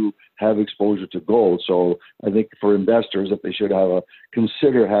they do have exposure to gold. So I think for investors, that they should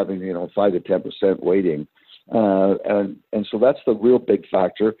consider having 5 to 10% weighting, and so that's the real big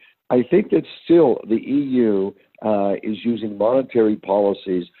factor. I think that still the EU is using monetary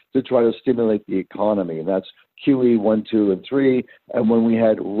policies to try to stimulate the economy, and that's QE 1, 2, and 3. And when we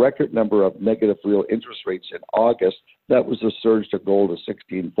had record number of negative real interest rates in August, that was a surge to gold to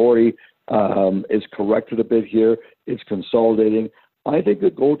 1640. It's corrected a bit here. It's consolidating. I think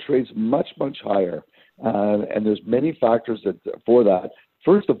the gold trades much, much higher, and there's many factors for that.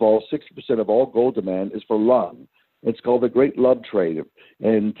 First of all, 60% of all gold demand is for love. It's called the Great Love Trade,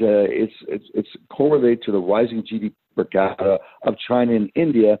 and it's correlated to the rising GDP per capita of China and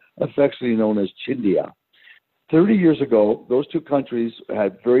India, affectionately known as Chindia. 30 years ago, those two countries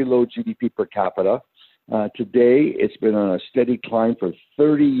had very low GDP per capita. Today, it's been on a steady climb for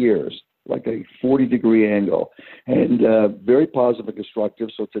 30 years, like a 40-degree angle, and very positive and constructive.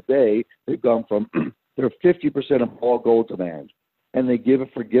 So today, they've gone from they're 50% of all gold demand, and they give it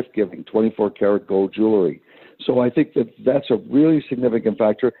for gift giving, 24-karat gold jewelry. So I think that's a really significant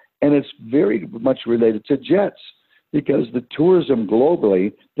factor, and it's very much related to jets, because the tourism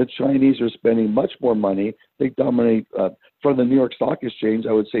globally, the Chinese are spending much more money. They dominate from the New York Stock Exchange.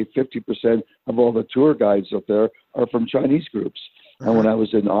 I would say 50% of all the tour guides up there are from Chinese groups. And when I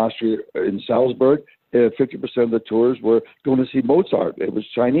was in Austria, in Salzburg, 50% of the tours were going to see Mozart. It was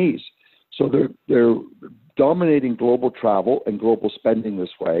Chinese. So they're dominating global travel and global spending this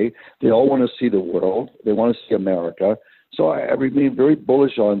way. They all want to see the world. They want to see America. So I remain very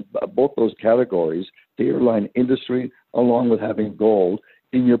bullish on both those categories, the airline industry, along with having gold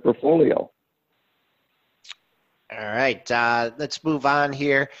in your portfolio. All right, let's move on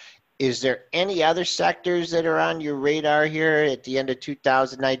here. Is there any other sectors that are on your radar here at the end of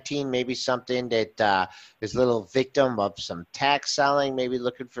 2019? Maybe something that is a little victim of some tax selling, maybe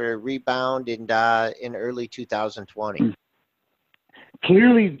looking for a rebound in early 2020?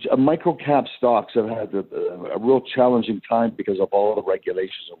 Clearly, micro-cap stocks have had a real challenging time because of all the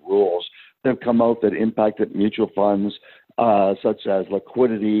regulations and rules that have come out that impacted mutual funds, such as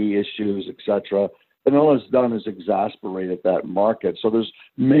liquidity issues, etc. And all it's done is exacerbated that market. So there's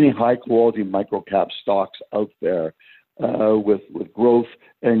many high-quality micro-cap stocks out there with growth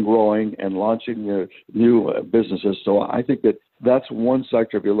and growing and launching new businesses. So I think that's one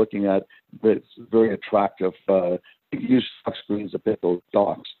sector, if you're looking at, that's very attractive. Use stock screens to pick those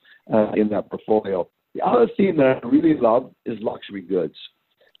stocks in that portfolio. The other theme that I really love is luxury goods.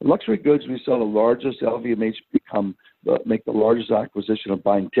 Luxury goods, we saw the largest LVMH make the largest acquisition of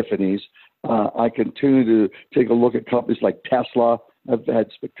buying Tiffany's. I continue to take a look at companies like Tesla have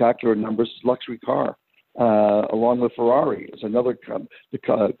had spectacular numbers as luxury car, along with Ferrari. It's another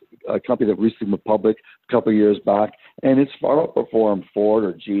a company that recently went public a couple of years back, and it's far outperformed Ford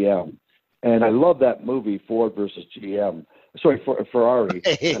or GM. And I love that movie, Ford versus GM. Sorry, Ferrari.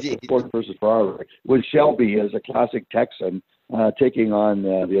 Ford versus Ferrari. With Shelby as a classic Texan taking on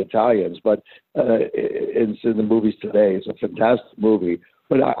the Italians. But it's in the movies today. It's a fantastic movie.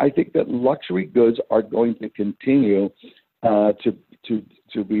 But I think that luxury goods are going to continue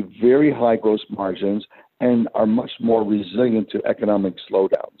to be very high gross margins and are much more resilient to economic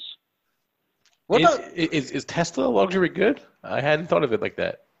slowdowns. Is Tesla a luxury good? I hadn't thought of it like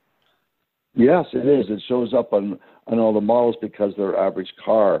that. Yes, it is. It shows up on all the models because their average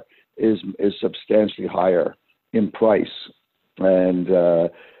car is substantially higher in price, and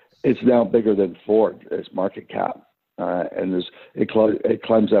it's now bigger than Ford. Its market cap, and it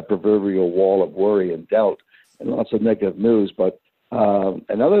climbs that proverbial wall of worry and doubt and lots of negative news. But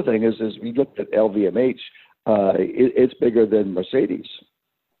another thing is we looked at LVMH. It's bigger than Mercedes.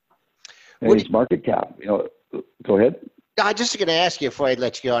 And its market cap. Go ahead. I'm just going to ask you before I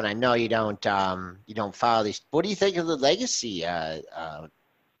let you go, and I know you don't follow these. What do you think of the legacy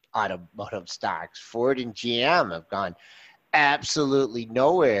automotive stocks? Ford and GM have gone absolutely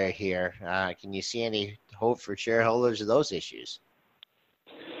nowhere here. Can you see any hope for shareholders of those issues?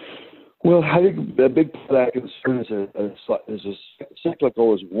 Well, I think the big part of that concern is a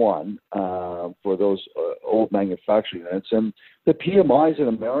cyclical is one for those old manufacturing units, and the PMIs in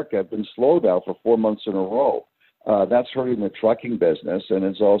America have been slow now for 4 months in a row. That's hurting the trucking business, and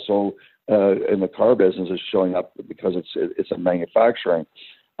it's also in the car business is showing up because it's a manufacturing.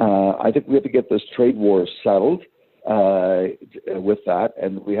 I think we have to get this trade war settled with that,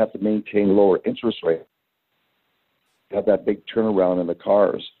 and we have to maintain lower interest rates. Have that big turnaround in the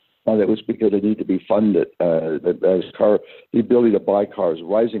cars. That was because they need to be funded. The ability to buy cars,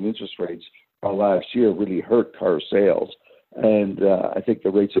 rising interest rates last year really hurt car sales, and I think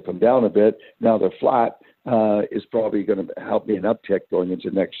the rates have come down a bit. Now they're flat. Is probably going to help me an uptick going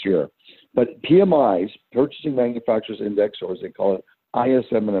into next year. But PMIs, Purchasing Manufacturers Index, or as they call it,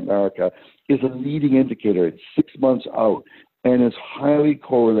 ISM in America, is a leading indicator. It's 6 months out, and it's highly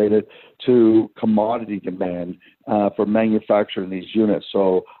correlated to commodity demand for manufacturing these units.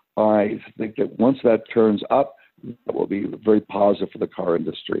 So I think that once that turns up, that will be very positive for the car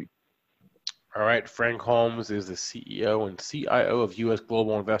industry. All right, Frank Holmes is the CEO and CIO of U.S.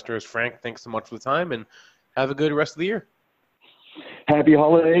 Global Investors. Frank, thanks so much for the time, and have a good rest of the year. Happy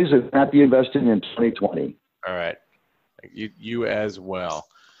holidays and happy investing in 2020. All right. You as well.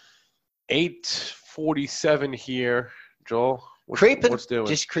 8:47 here. Joel, what's doing?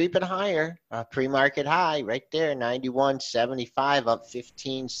 Just creeping higher. Pre-market high right there, 91.75 up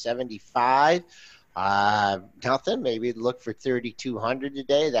 15.75. Nothing. Maybe look for 3,200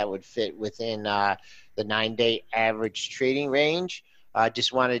 today. That would fit within the 9-day average trading range.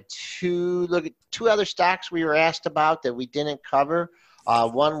 Just wanted to look at two other stocks we were asked about that we didn't cover.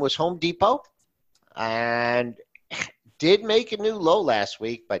 One was Home Depot, and did make a new low last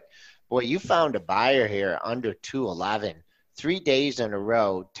week, but boy, you found a buyer here under 211. 3 days in a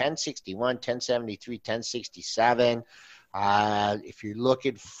row, 1061, 1073, 1067. If you're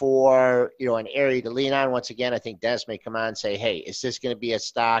looking for, an area to lean on, once again, I think Dennis may come on and say, hey, is this going to be a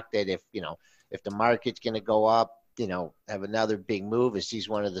stock that if the market's going to go up, have another big move? Is he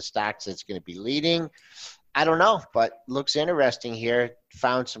one of the stocks that's going to be leading? I don't know, but looks interesting here.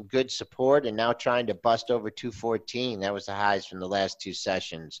 Found some good support and now trying to bust over 214. That was the highs from the last two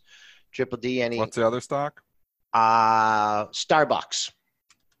sessions. Triple D, what's the other stock? Starbucks.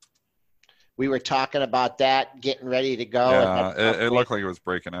 We were talking about that, getting ready to go. Yeah, it looked like it was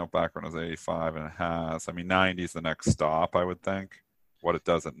breaking out back when it was 85, and it has. 90 is the next stop, I would think. What it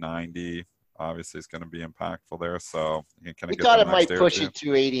does at 90, obviously, is going to be impactful there. So we thought it might push it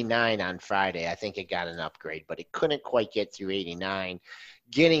through 89 on Friday. I think it got an upgrade, but it couldn't quite get through 89.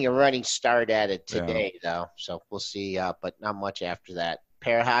 Getting a running start at it today, though. So we'll see, but not much after that.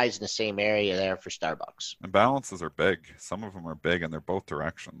 Pair highs in the same area there for Starbucks. And balances are big. Some of them are big, and they're both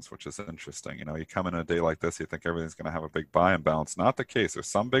directions, which is interesting. You come in a day like this, you think everything's going to have a big buy and balance. Not the case. There's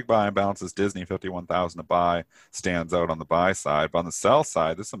some big buy and balances. Disney, 51,000 to buy, stands out on the buy side. But on the sell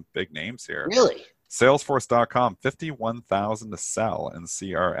side, there's some big names here. Really? Salesforce.com, 51,000 to sell in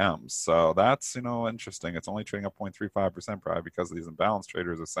CRMs. So that's, interesting. It's only trading up 0.35% probably because of these imbalance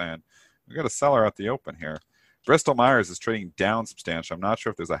traders are saying, we got a seller at the open here. Bristol Myers is trading down substantially. I'm not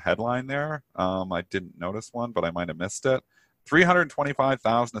sure if there's a headline there. I didn't notice one, but I might have missed it.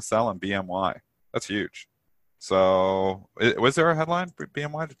 325,000 to sell in BMY. That's huge. So was there a headline for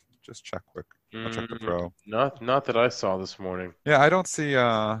BMY? Just check quick. I'll check the Pro. Not that I saw this morning. Yeah, I don't see.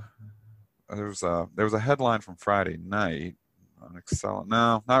 There was a headline from Friday night on Excel.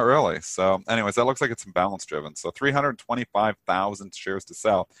 No, not really. So, anyways, that looks like it's imbalance driven. So, 325,000 shares to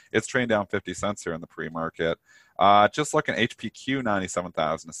sell. It's trading down 50 cents here in the pre-market. Just looking, HPQ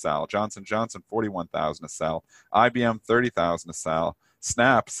 97,000 to sell. Johnson Johnson 41,000 to sell. IBM 30,000 to sell.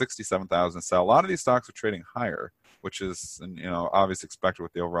 Snap 67,000 to sell. A lot of these stocks are trading higher, which is, obviously expected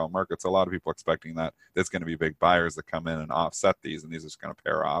with the overall market. So a lot of people expecting that there's going to be big buyers that come in and offset these, and these are just going to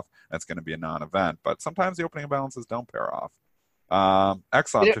pair off. That's going to be a non-event. But sometimes the opening balances don't pair off.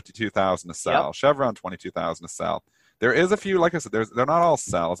 Exxon 52,000 to sell. Yep. Chevron 22,000 to sell. There is a few, like I said, they're not all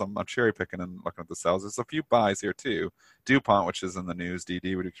sells. I'm cherry picking and looking at the sells. There's a few buys here too. DuPont, which is in the news,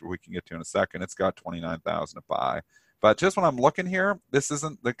 DD, which we can get to in a second. It's got 29,000 to buy. But just when I'm looking here, this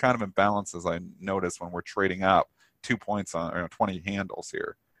isn't the kind of imbalances I notice when we're trading up 2 points on 20 handles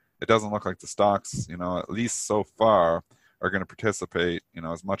here. It doesn't look like the stocks, at least so far, are going to participate,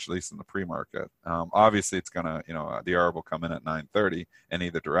 as much, at least in the pre-market. Obviously, it's going to, the ARB will come in at 9:30 in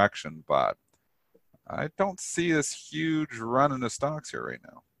either direction, but I don't see this huge run into stocks here right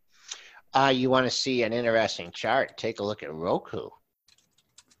now. You want to see an interesting chart? Take a look at Roku.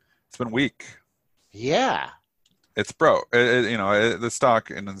 It's been weak. Yeah. It's broke. The stock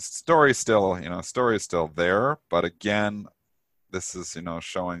and the story is still there, but again, this is,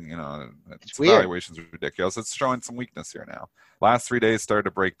 showing, its valuation's ridiculous. It's showing some weakness here now. Last 3 days started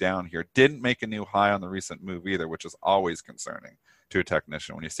to break down here. Didn't make a new high on the recent move either, which is always concerning to a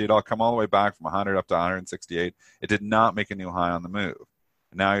technician. When you see it all come all the way back from 100 up to 168, it did not make a new high on the move.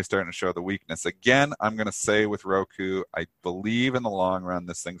 Now you're starting to show the weakness. Again, I'm going to say with Roku, I believe in the long run,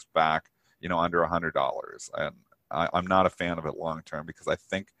 this thing's back, under $100. And I'm not a fan of it long term because I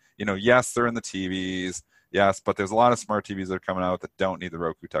think, yes, they're in the TVs. Yes, but there's a lot of smart TVs that are coming out that don't need the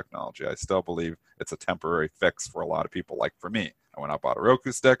Roku technology. I still believe it's a temporary fix for a lot of people, like for me. I went out and bought a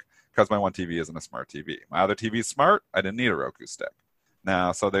Roku stick because my one TV isn't a smart TV. My other TV is smart. I didn't need a Roku stick.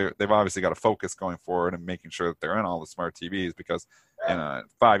 Now, so they've obviously got to focus going forward and making sure that they're in all the smart TVs because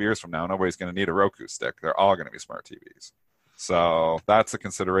 5 years from now, nobody's going to need a Roku stick. They're all going to be smart TVs. So that's a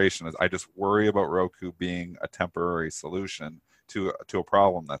consideration. Is I just worry about Roku being a temporary solution to a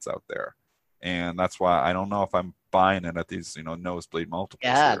problem that's out there. And that's why I don't know if I'm buying it at these, nosebleed multiples.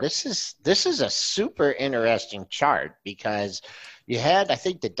 Yeah, here. this is a super interesting chart because you had, I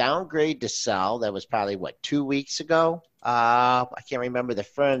think, the downgrade to sell. That was probably 2 weeks ago. I can't remember the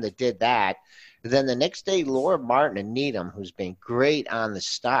firm that did that. Then the next day, Laura Martin and Needham, who's been great on the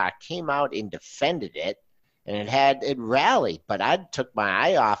stock, came out and defended it, and it rallied. But I took my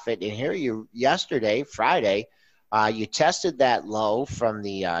eye off it, and here yesterday, Friday. You tested that low from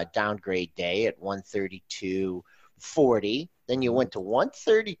the downgrade day at 132.40. Then you went to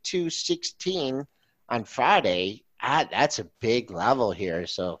 132.16 on Friday. That's a big level here.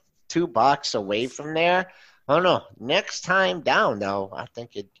 So $2 away from there. Oh, no. Next time down, though, I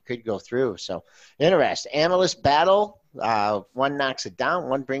think it could go through. So interesting. Analyst battle. One knocks it down.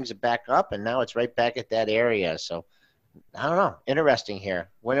 One brings it back up. And now it's right back at that area. So I don't know. Interesting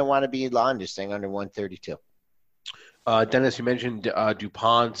here. Wouldn't want to be long this thing under 132. Dennis, you mentioned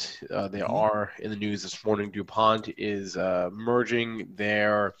DuPont. They are in the news this morning. DuPont is merging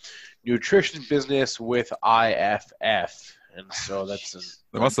their nutrition business with IFF. And so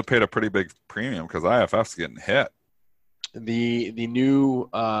they must have paid a pretty big premium because IFF's getting hit. The new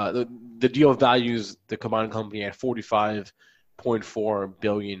the deal values the combined company at $45.4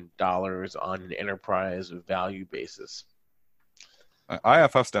 billion on an enterprise value basis.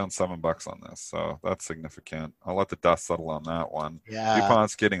 IFF's down $7 on this, so that's significant. I'll let the dust settle on that one. Yeah.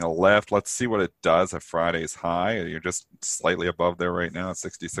 DuPont's getting a lift. Let's see what it does at Friday's high. You're just slightly above there right now at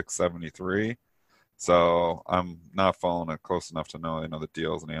 66.73. So I'm not following it close enough to know the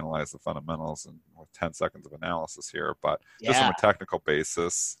deals and analyze the fundamentals and with 10 seconds of analysis here. But just from a technical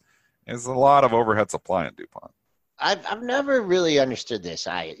basis, there's a lot of overhead supply in DuPont. I've never really understood this.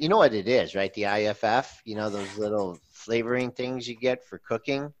 You know what it is, right? The IFF, those little flavoring things you get for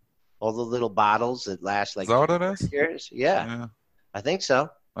cooking, all the little bottles that last is that what it is? Years. Yeah, I think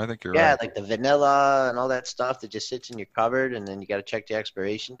so. I think you're right. Yeah, like the vanilla and all that stuff that just sits in your cupboard, and then you got to check the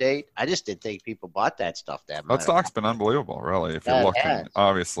expiration date. I just didn't think people bought that stuff that much. That stock's been unbelievable, really. If you're looking,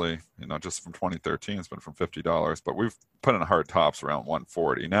 obviously, just from 2013, it's been from $50, but we've put in hard tops around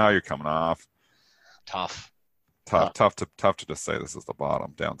 140. Now you're coming off. Tough to just say this is the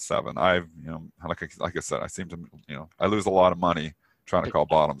bottom, down 7. I've, like I said, I seem to, I lose a lot of money trying to call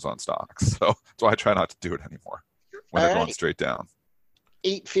bottoms on stocks. So I try not to do it anymore when they're going straight down.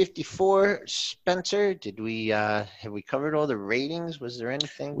 854, Spencer. Did we have we covered all the ratings? Was there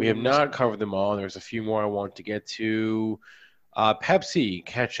anything We have not covered them all. There's a few more I want to get to. Pepsi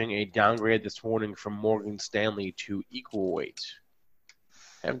catching a downgrade this morning from Morgan Stanley to equal weight.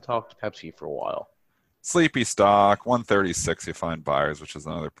 Haven't talked to Pepsi for a while. Sleepy stock, 136 you find buyers, which is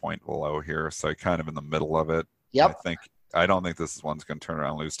another point below here. So kind of in the middle of it. Yep. I don't think this is one's going to turn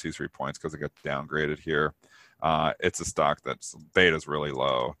around and lose 2-3 points because it got downgraded here. It's a stock that's beta's really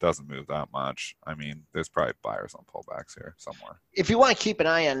low, doesn't move that much. I mean, there's probably buyers on pullbacks here somewhere. If you want to keep an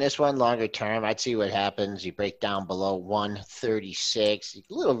eye on this one longer term, I'd see what happens. You break down below 136, a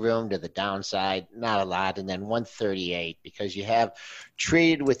little room to the downside, not a lot, and then 138 because you have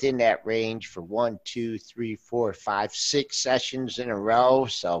traded within that range for 1, 2, 3, 4, 5, 6 sessions in a row.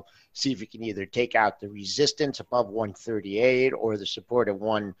 So see if you can either take out the resistance above 138 or the support at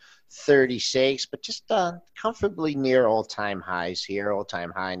 136, but just comfortably near all-time highs here.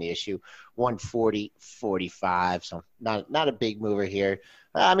 All-time high in the issue, 140.45. So not a big mover here.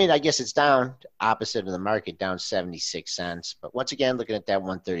 I mean, I guess it's down opposite of the market, down 76 cents. But once again, looking at that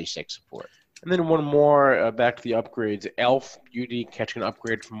 136 support. And then one more back to the upgrades. Elf Beauty catching an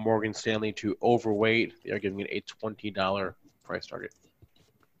upgrade from Morgan Stanley to overweight. They are giving it a $20 price target.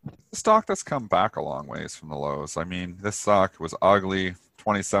 The stock that's come back a long ways from the lows. I mean, this stock was ugly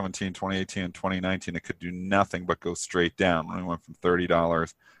 2017, 2018, and 2019. It could do nothing but go straight down. When we went from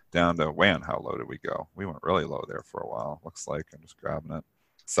 $30 down to, how low did we go? We went really low there for a while. Looks like I'm just grabbing it.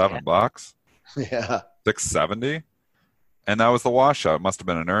 $7. Yeah. 670. And that was the washout. It must have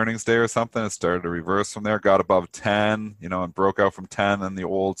been an earnings day or something. It started to reverse from there, got above 10, and broke out from 10. Then the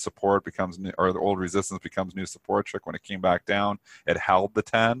old support becomes new, or the old resistance becomes new support trick. When it came back down, it held the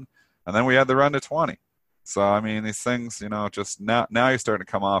 10. And then we had the run to 20. So, I mean, these things, just now you're starting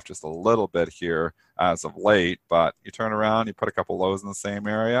to come off just a little bit here as of late. But you turn around, you put a couple lows in the same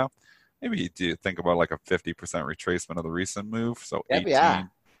area. Maybe you do think about like a 50% retracement of the recent move. So 18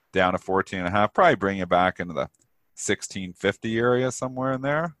 down to 14.5, probably bring you back into the 1650 area somewhere in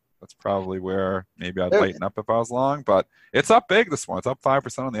there. That's probably where maybe I'd lighten up if I was long, but it's up big this morning. It's up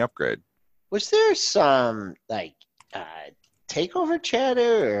 5% on the upgrade. Was there some takeover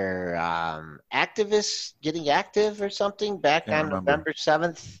chatter or activists getting active or something back on November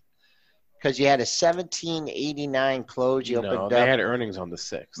 7th? Because you had a 1789 close. You opened up. They had earnings on the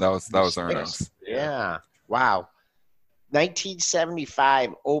 6th. That was earnings. Yeah. Wow.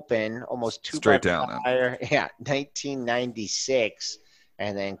 1975 open, almost 2 straight down higher. Yeah, 1996,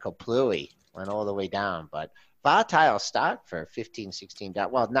 and then Kaplooey went all the way down. But volatile stock for 15, 16.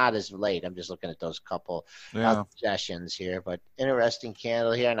 Well, not as late. I'm just looking at those couple sessions here. But interesting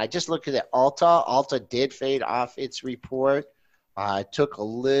candle here. And I just looked at the Alta. Alta did fade off its report. It took a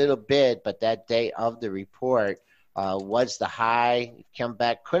little bit, but that day of the report was the high. Come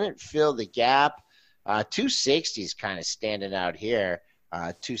back, couldn't fill the gap. 260 is kind of standing out here.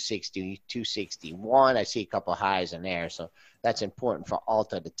 260, 261. I see a couple highs in there, so that's important for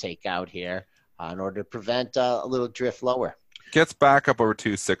Alta to take out here in order to prevent a little drift lower. Gets back up over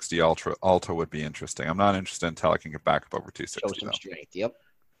 260. Alta would be interesting. I'm not interested until I can get back up over 260. Show some strength. Yep.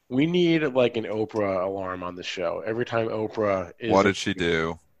 We need like an Oprah alarm on the show. Every time Oprah is. What did she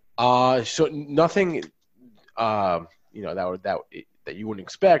do? So nothing. That you wouldn't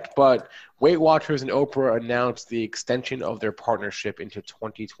expect, but Weight Watchers and Oprah announced the extension of their partnership into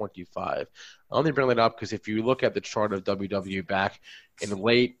 2025. I only bring that up because if you look at the chart of WW back in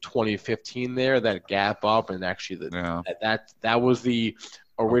late 2015 there, that gap up, and actually that was the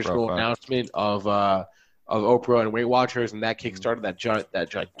original announcement of Oprah and Weight Watchers, and that kickstarted that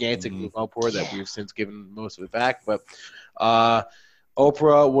gigantic move upward that we've since given most of it back. But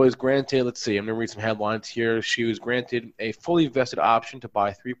Oprah was granted, let's see, I'm going to read some headlines here. She was granted a fully vested option to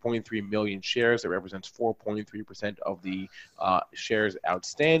buy 3.3 million shares. That represents 4.3% of the shares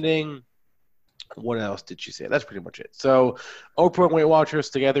outstanding. What else did she say? That's pretty much it. So Oprah and Weight Watchers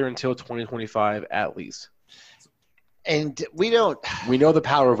together until 2025 at least. And we know the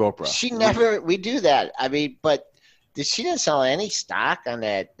power of Oprah. We do that. I mean, but she didn't sell any stock on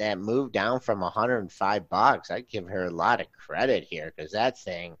that move down from $105. I'd give her a lot of credit here because that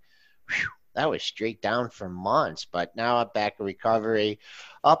thing, that was straight down for months. But now I'm back in recovery,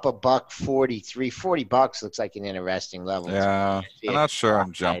 up $1.43. $40 looks like an interesting level. Yeah, I'm not sure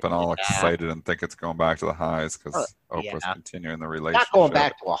I'm jumping all excited and think it's going back to the highs because Oprah's continuing the relationship. Not going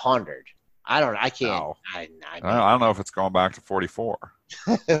back to 100. I can't. No. I don't know if it's going back to 44.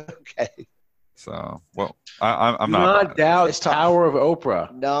 Okay. So, I'm not doubt the power of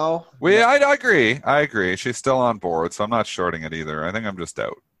Oprah. No. I agree. She's still on board, so I'm not shorting it either. I think I'm just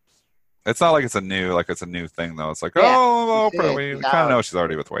out. It's not like it's a new thing though. It's like, Yeah. Oprah. We kind of know she's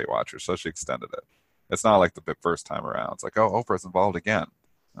already with Weight Watchers, so she extended it. It's not like the first time around. It's like, Oprah's involved again.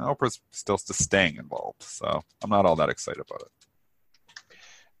 Oprah's still just staying involved, so I'm not all that excited about it.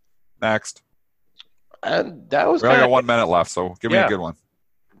 Next. And that was. We only got 1 minute left, so give me a good one.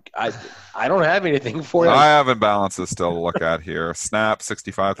 I don't have anything for you. I have imbalances still to look at here. Snap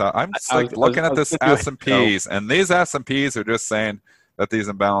 65,000. I'm just looking at this S&Ps, and these S&Ps are just saying that these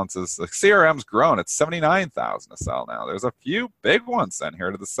imbalances. The CRM's grown. It's 79,000 to sell now. There's a few big ones then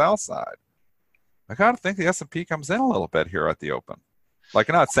here to the sell side. I gotta think the S&P comes in a little bit here at the open. Like,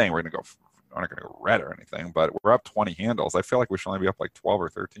 I'm not saying we're not gonna go red or anything, but we're up 20 handles. I feel like we should only be up like 12 or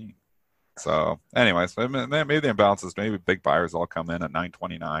 13. So, anyways, maybe the imbalances, maybe big buyers all come in at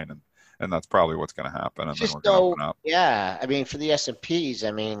 929, and that's probably what's going to happen. And then we're going to open up. Yeah, I mean, for the S&Ps,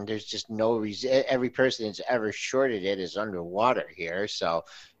 I mean, there's just no reason. Every person that's ever shorted it is underwater here. So,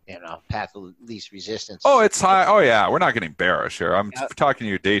 path of least resistance. Oh, it's high. Oh, yeah, we're not getting bearish here. I'm talking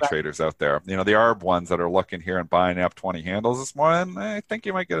to you day traders out there. The ARB ones that are looking here and buying up 20 handles this morning, I think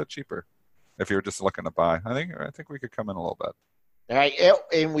you might get it cheaper if you're just looking to buy. I think we could come in a little bit. All right,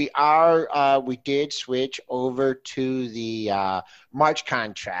 and we did switch over to the March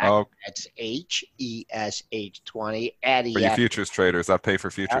contract. Oh. That's HESH20 at For you futures traders that pay for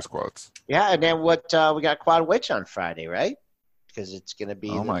futures quotes. Yeah, and then we got Quad Witch on Friday, right? Because it's going to be.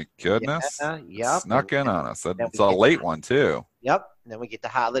 Oh my goodness! Yeah, snuck in on us. It's a late one too. Yep. And then we get the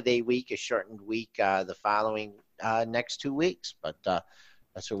holiday week, a shortened week, the following next 2 weeks. But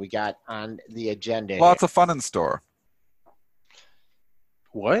that's what we got on the agenda. Lots of fun in store.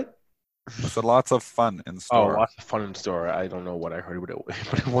 What? I said lots of fun in store. Oh, lots of fun in store. I don't know what I heard, but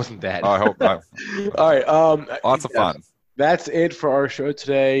it wasn't that. I hope not. All right. Lots of fun. That's it for our show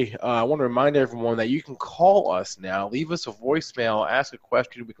today. I want to remind everyone that you can call us now. Leave us a voicemail. Ask a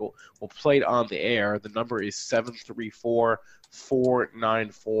question. We'll play it on the air. The number is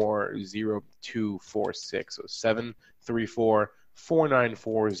 734-494-0246. So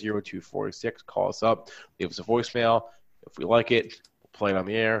 734-494-0246. Call us up. Leave us a voicemail. If we like it, play it on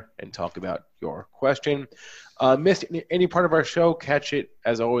the air and talk about your question. Missed any part of our show, catch it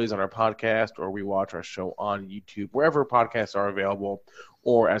as always on our podcast, or rewatch our show on YouTube, wherever podcasts are available,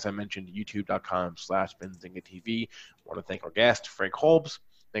 or as I mentioned, youtube.com/BenzingaTV. I want to thank our guest, Frank Holbs.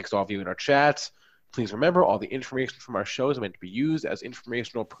 Thanks to all of you in our chats. Please remember, all the information from our shows are meant to be used as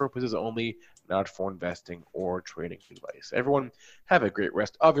informational purposes only, not for investing or trading advice. Everyone, have a great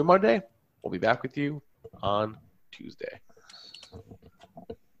rest of your Monday. We'll be back with you on Tuesday.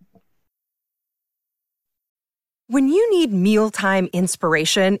 When you need mealtime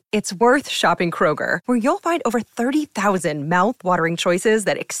inspiration, it's worth shopping Kroger, where you'll find over 30,000 mouth-watering choices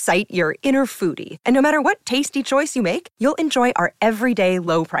that excite your inner foodie. And no matter what tasty choice you make, you'll enjoy our everyday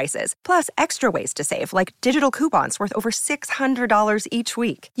low prices, plus extra ways to save, like digital coupons worth over $600 each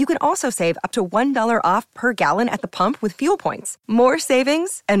week. You can also save up to $1 off per gallon at the pump with fuel points. More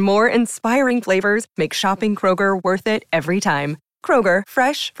savings and more inspiring flavors make shopping Kroger worth it every time. Kroger,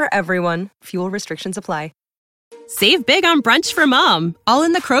 fresh for everyone. Fuel restrictions apply. Save big on brunch for mom, all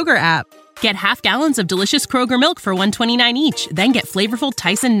in the Kroger app. Get half gallons of delicious Kroger milk for $1.29 each. Then get flavorful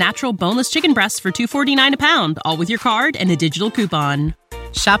Tyson natural boneless chicken breasts for $2.49 a pound, all with your card and a digital coupon.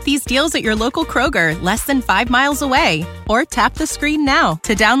 Shop these deals at your local Kroger, less than 5 miles away. Or tap the screen now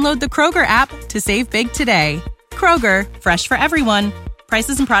to download the Kroger app to save big today. Kroger, fresh for everyone.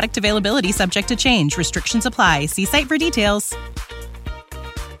 Prices and product availability subject to change. Restrictions apply. See site for details.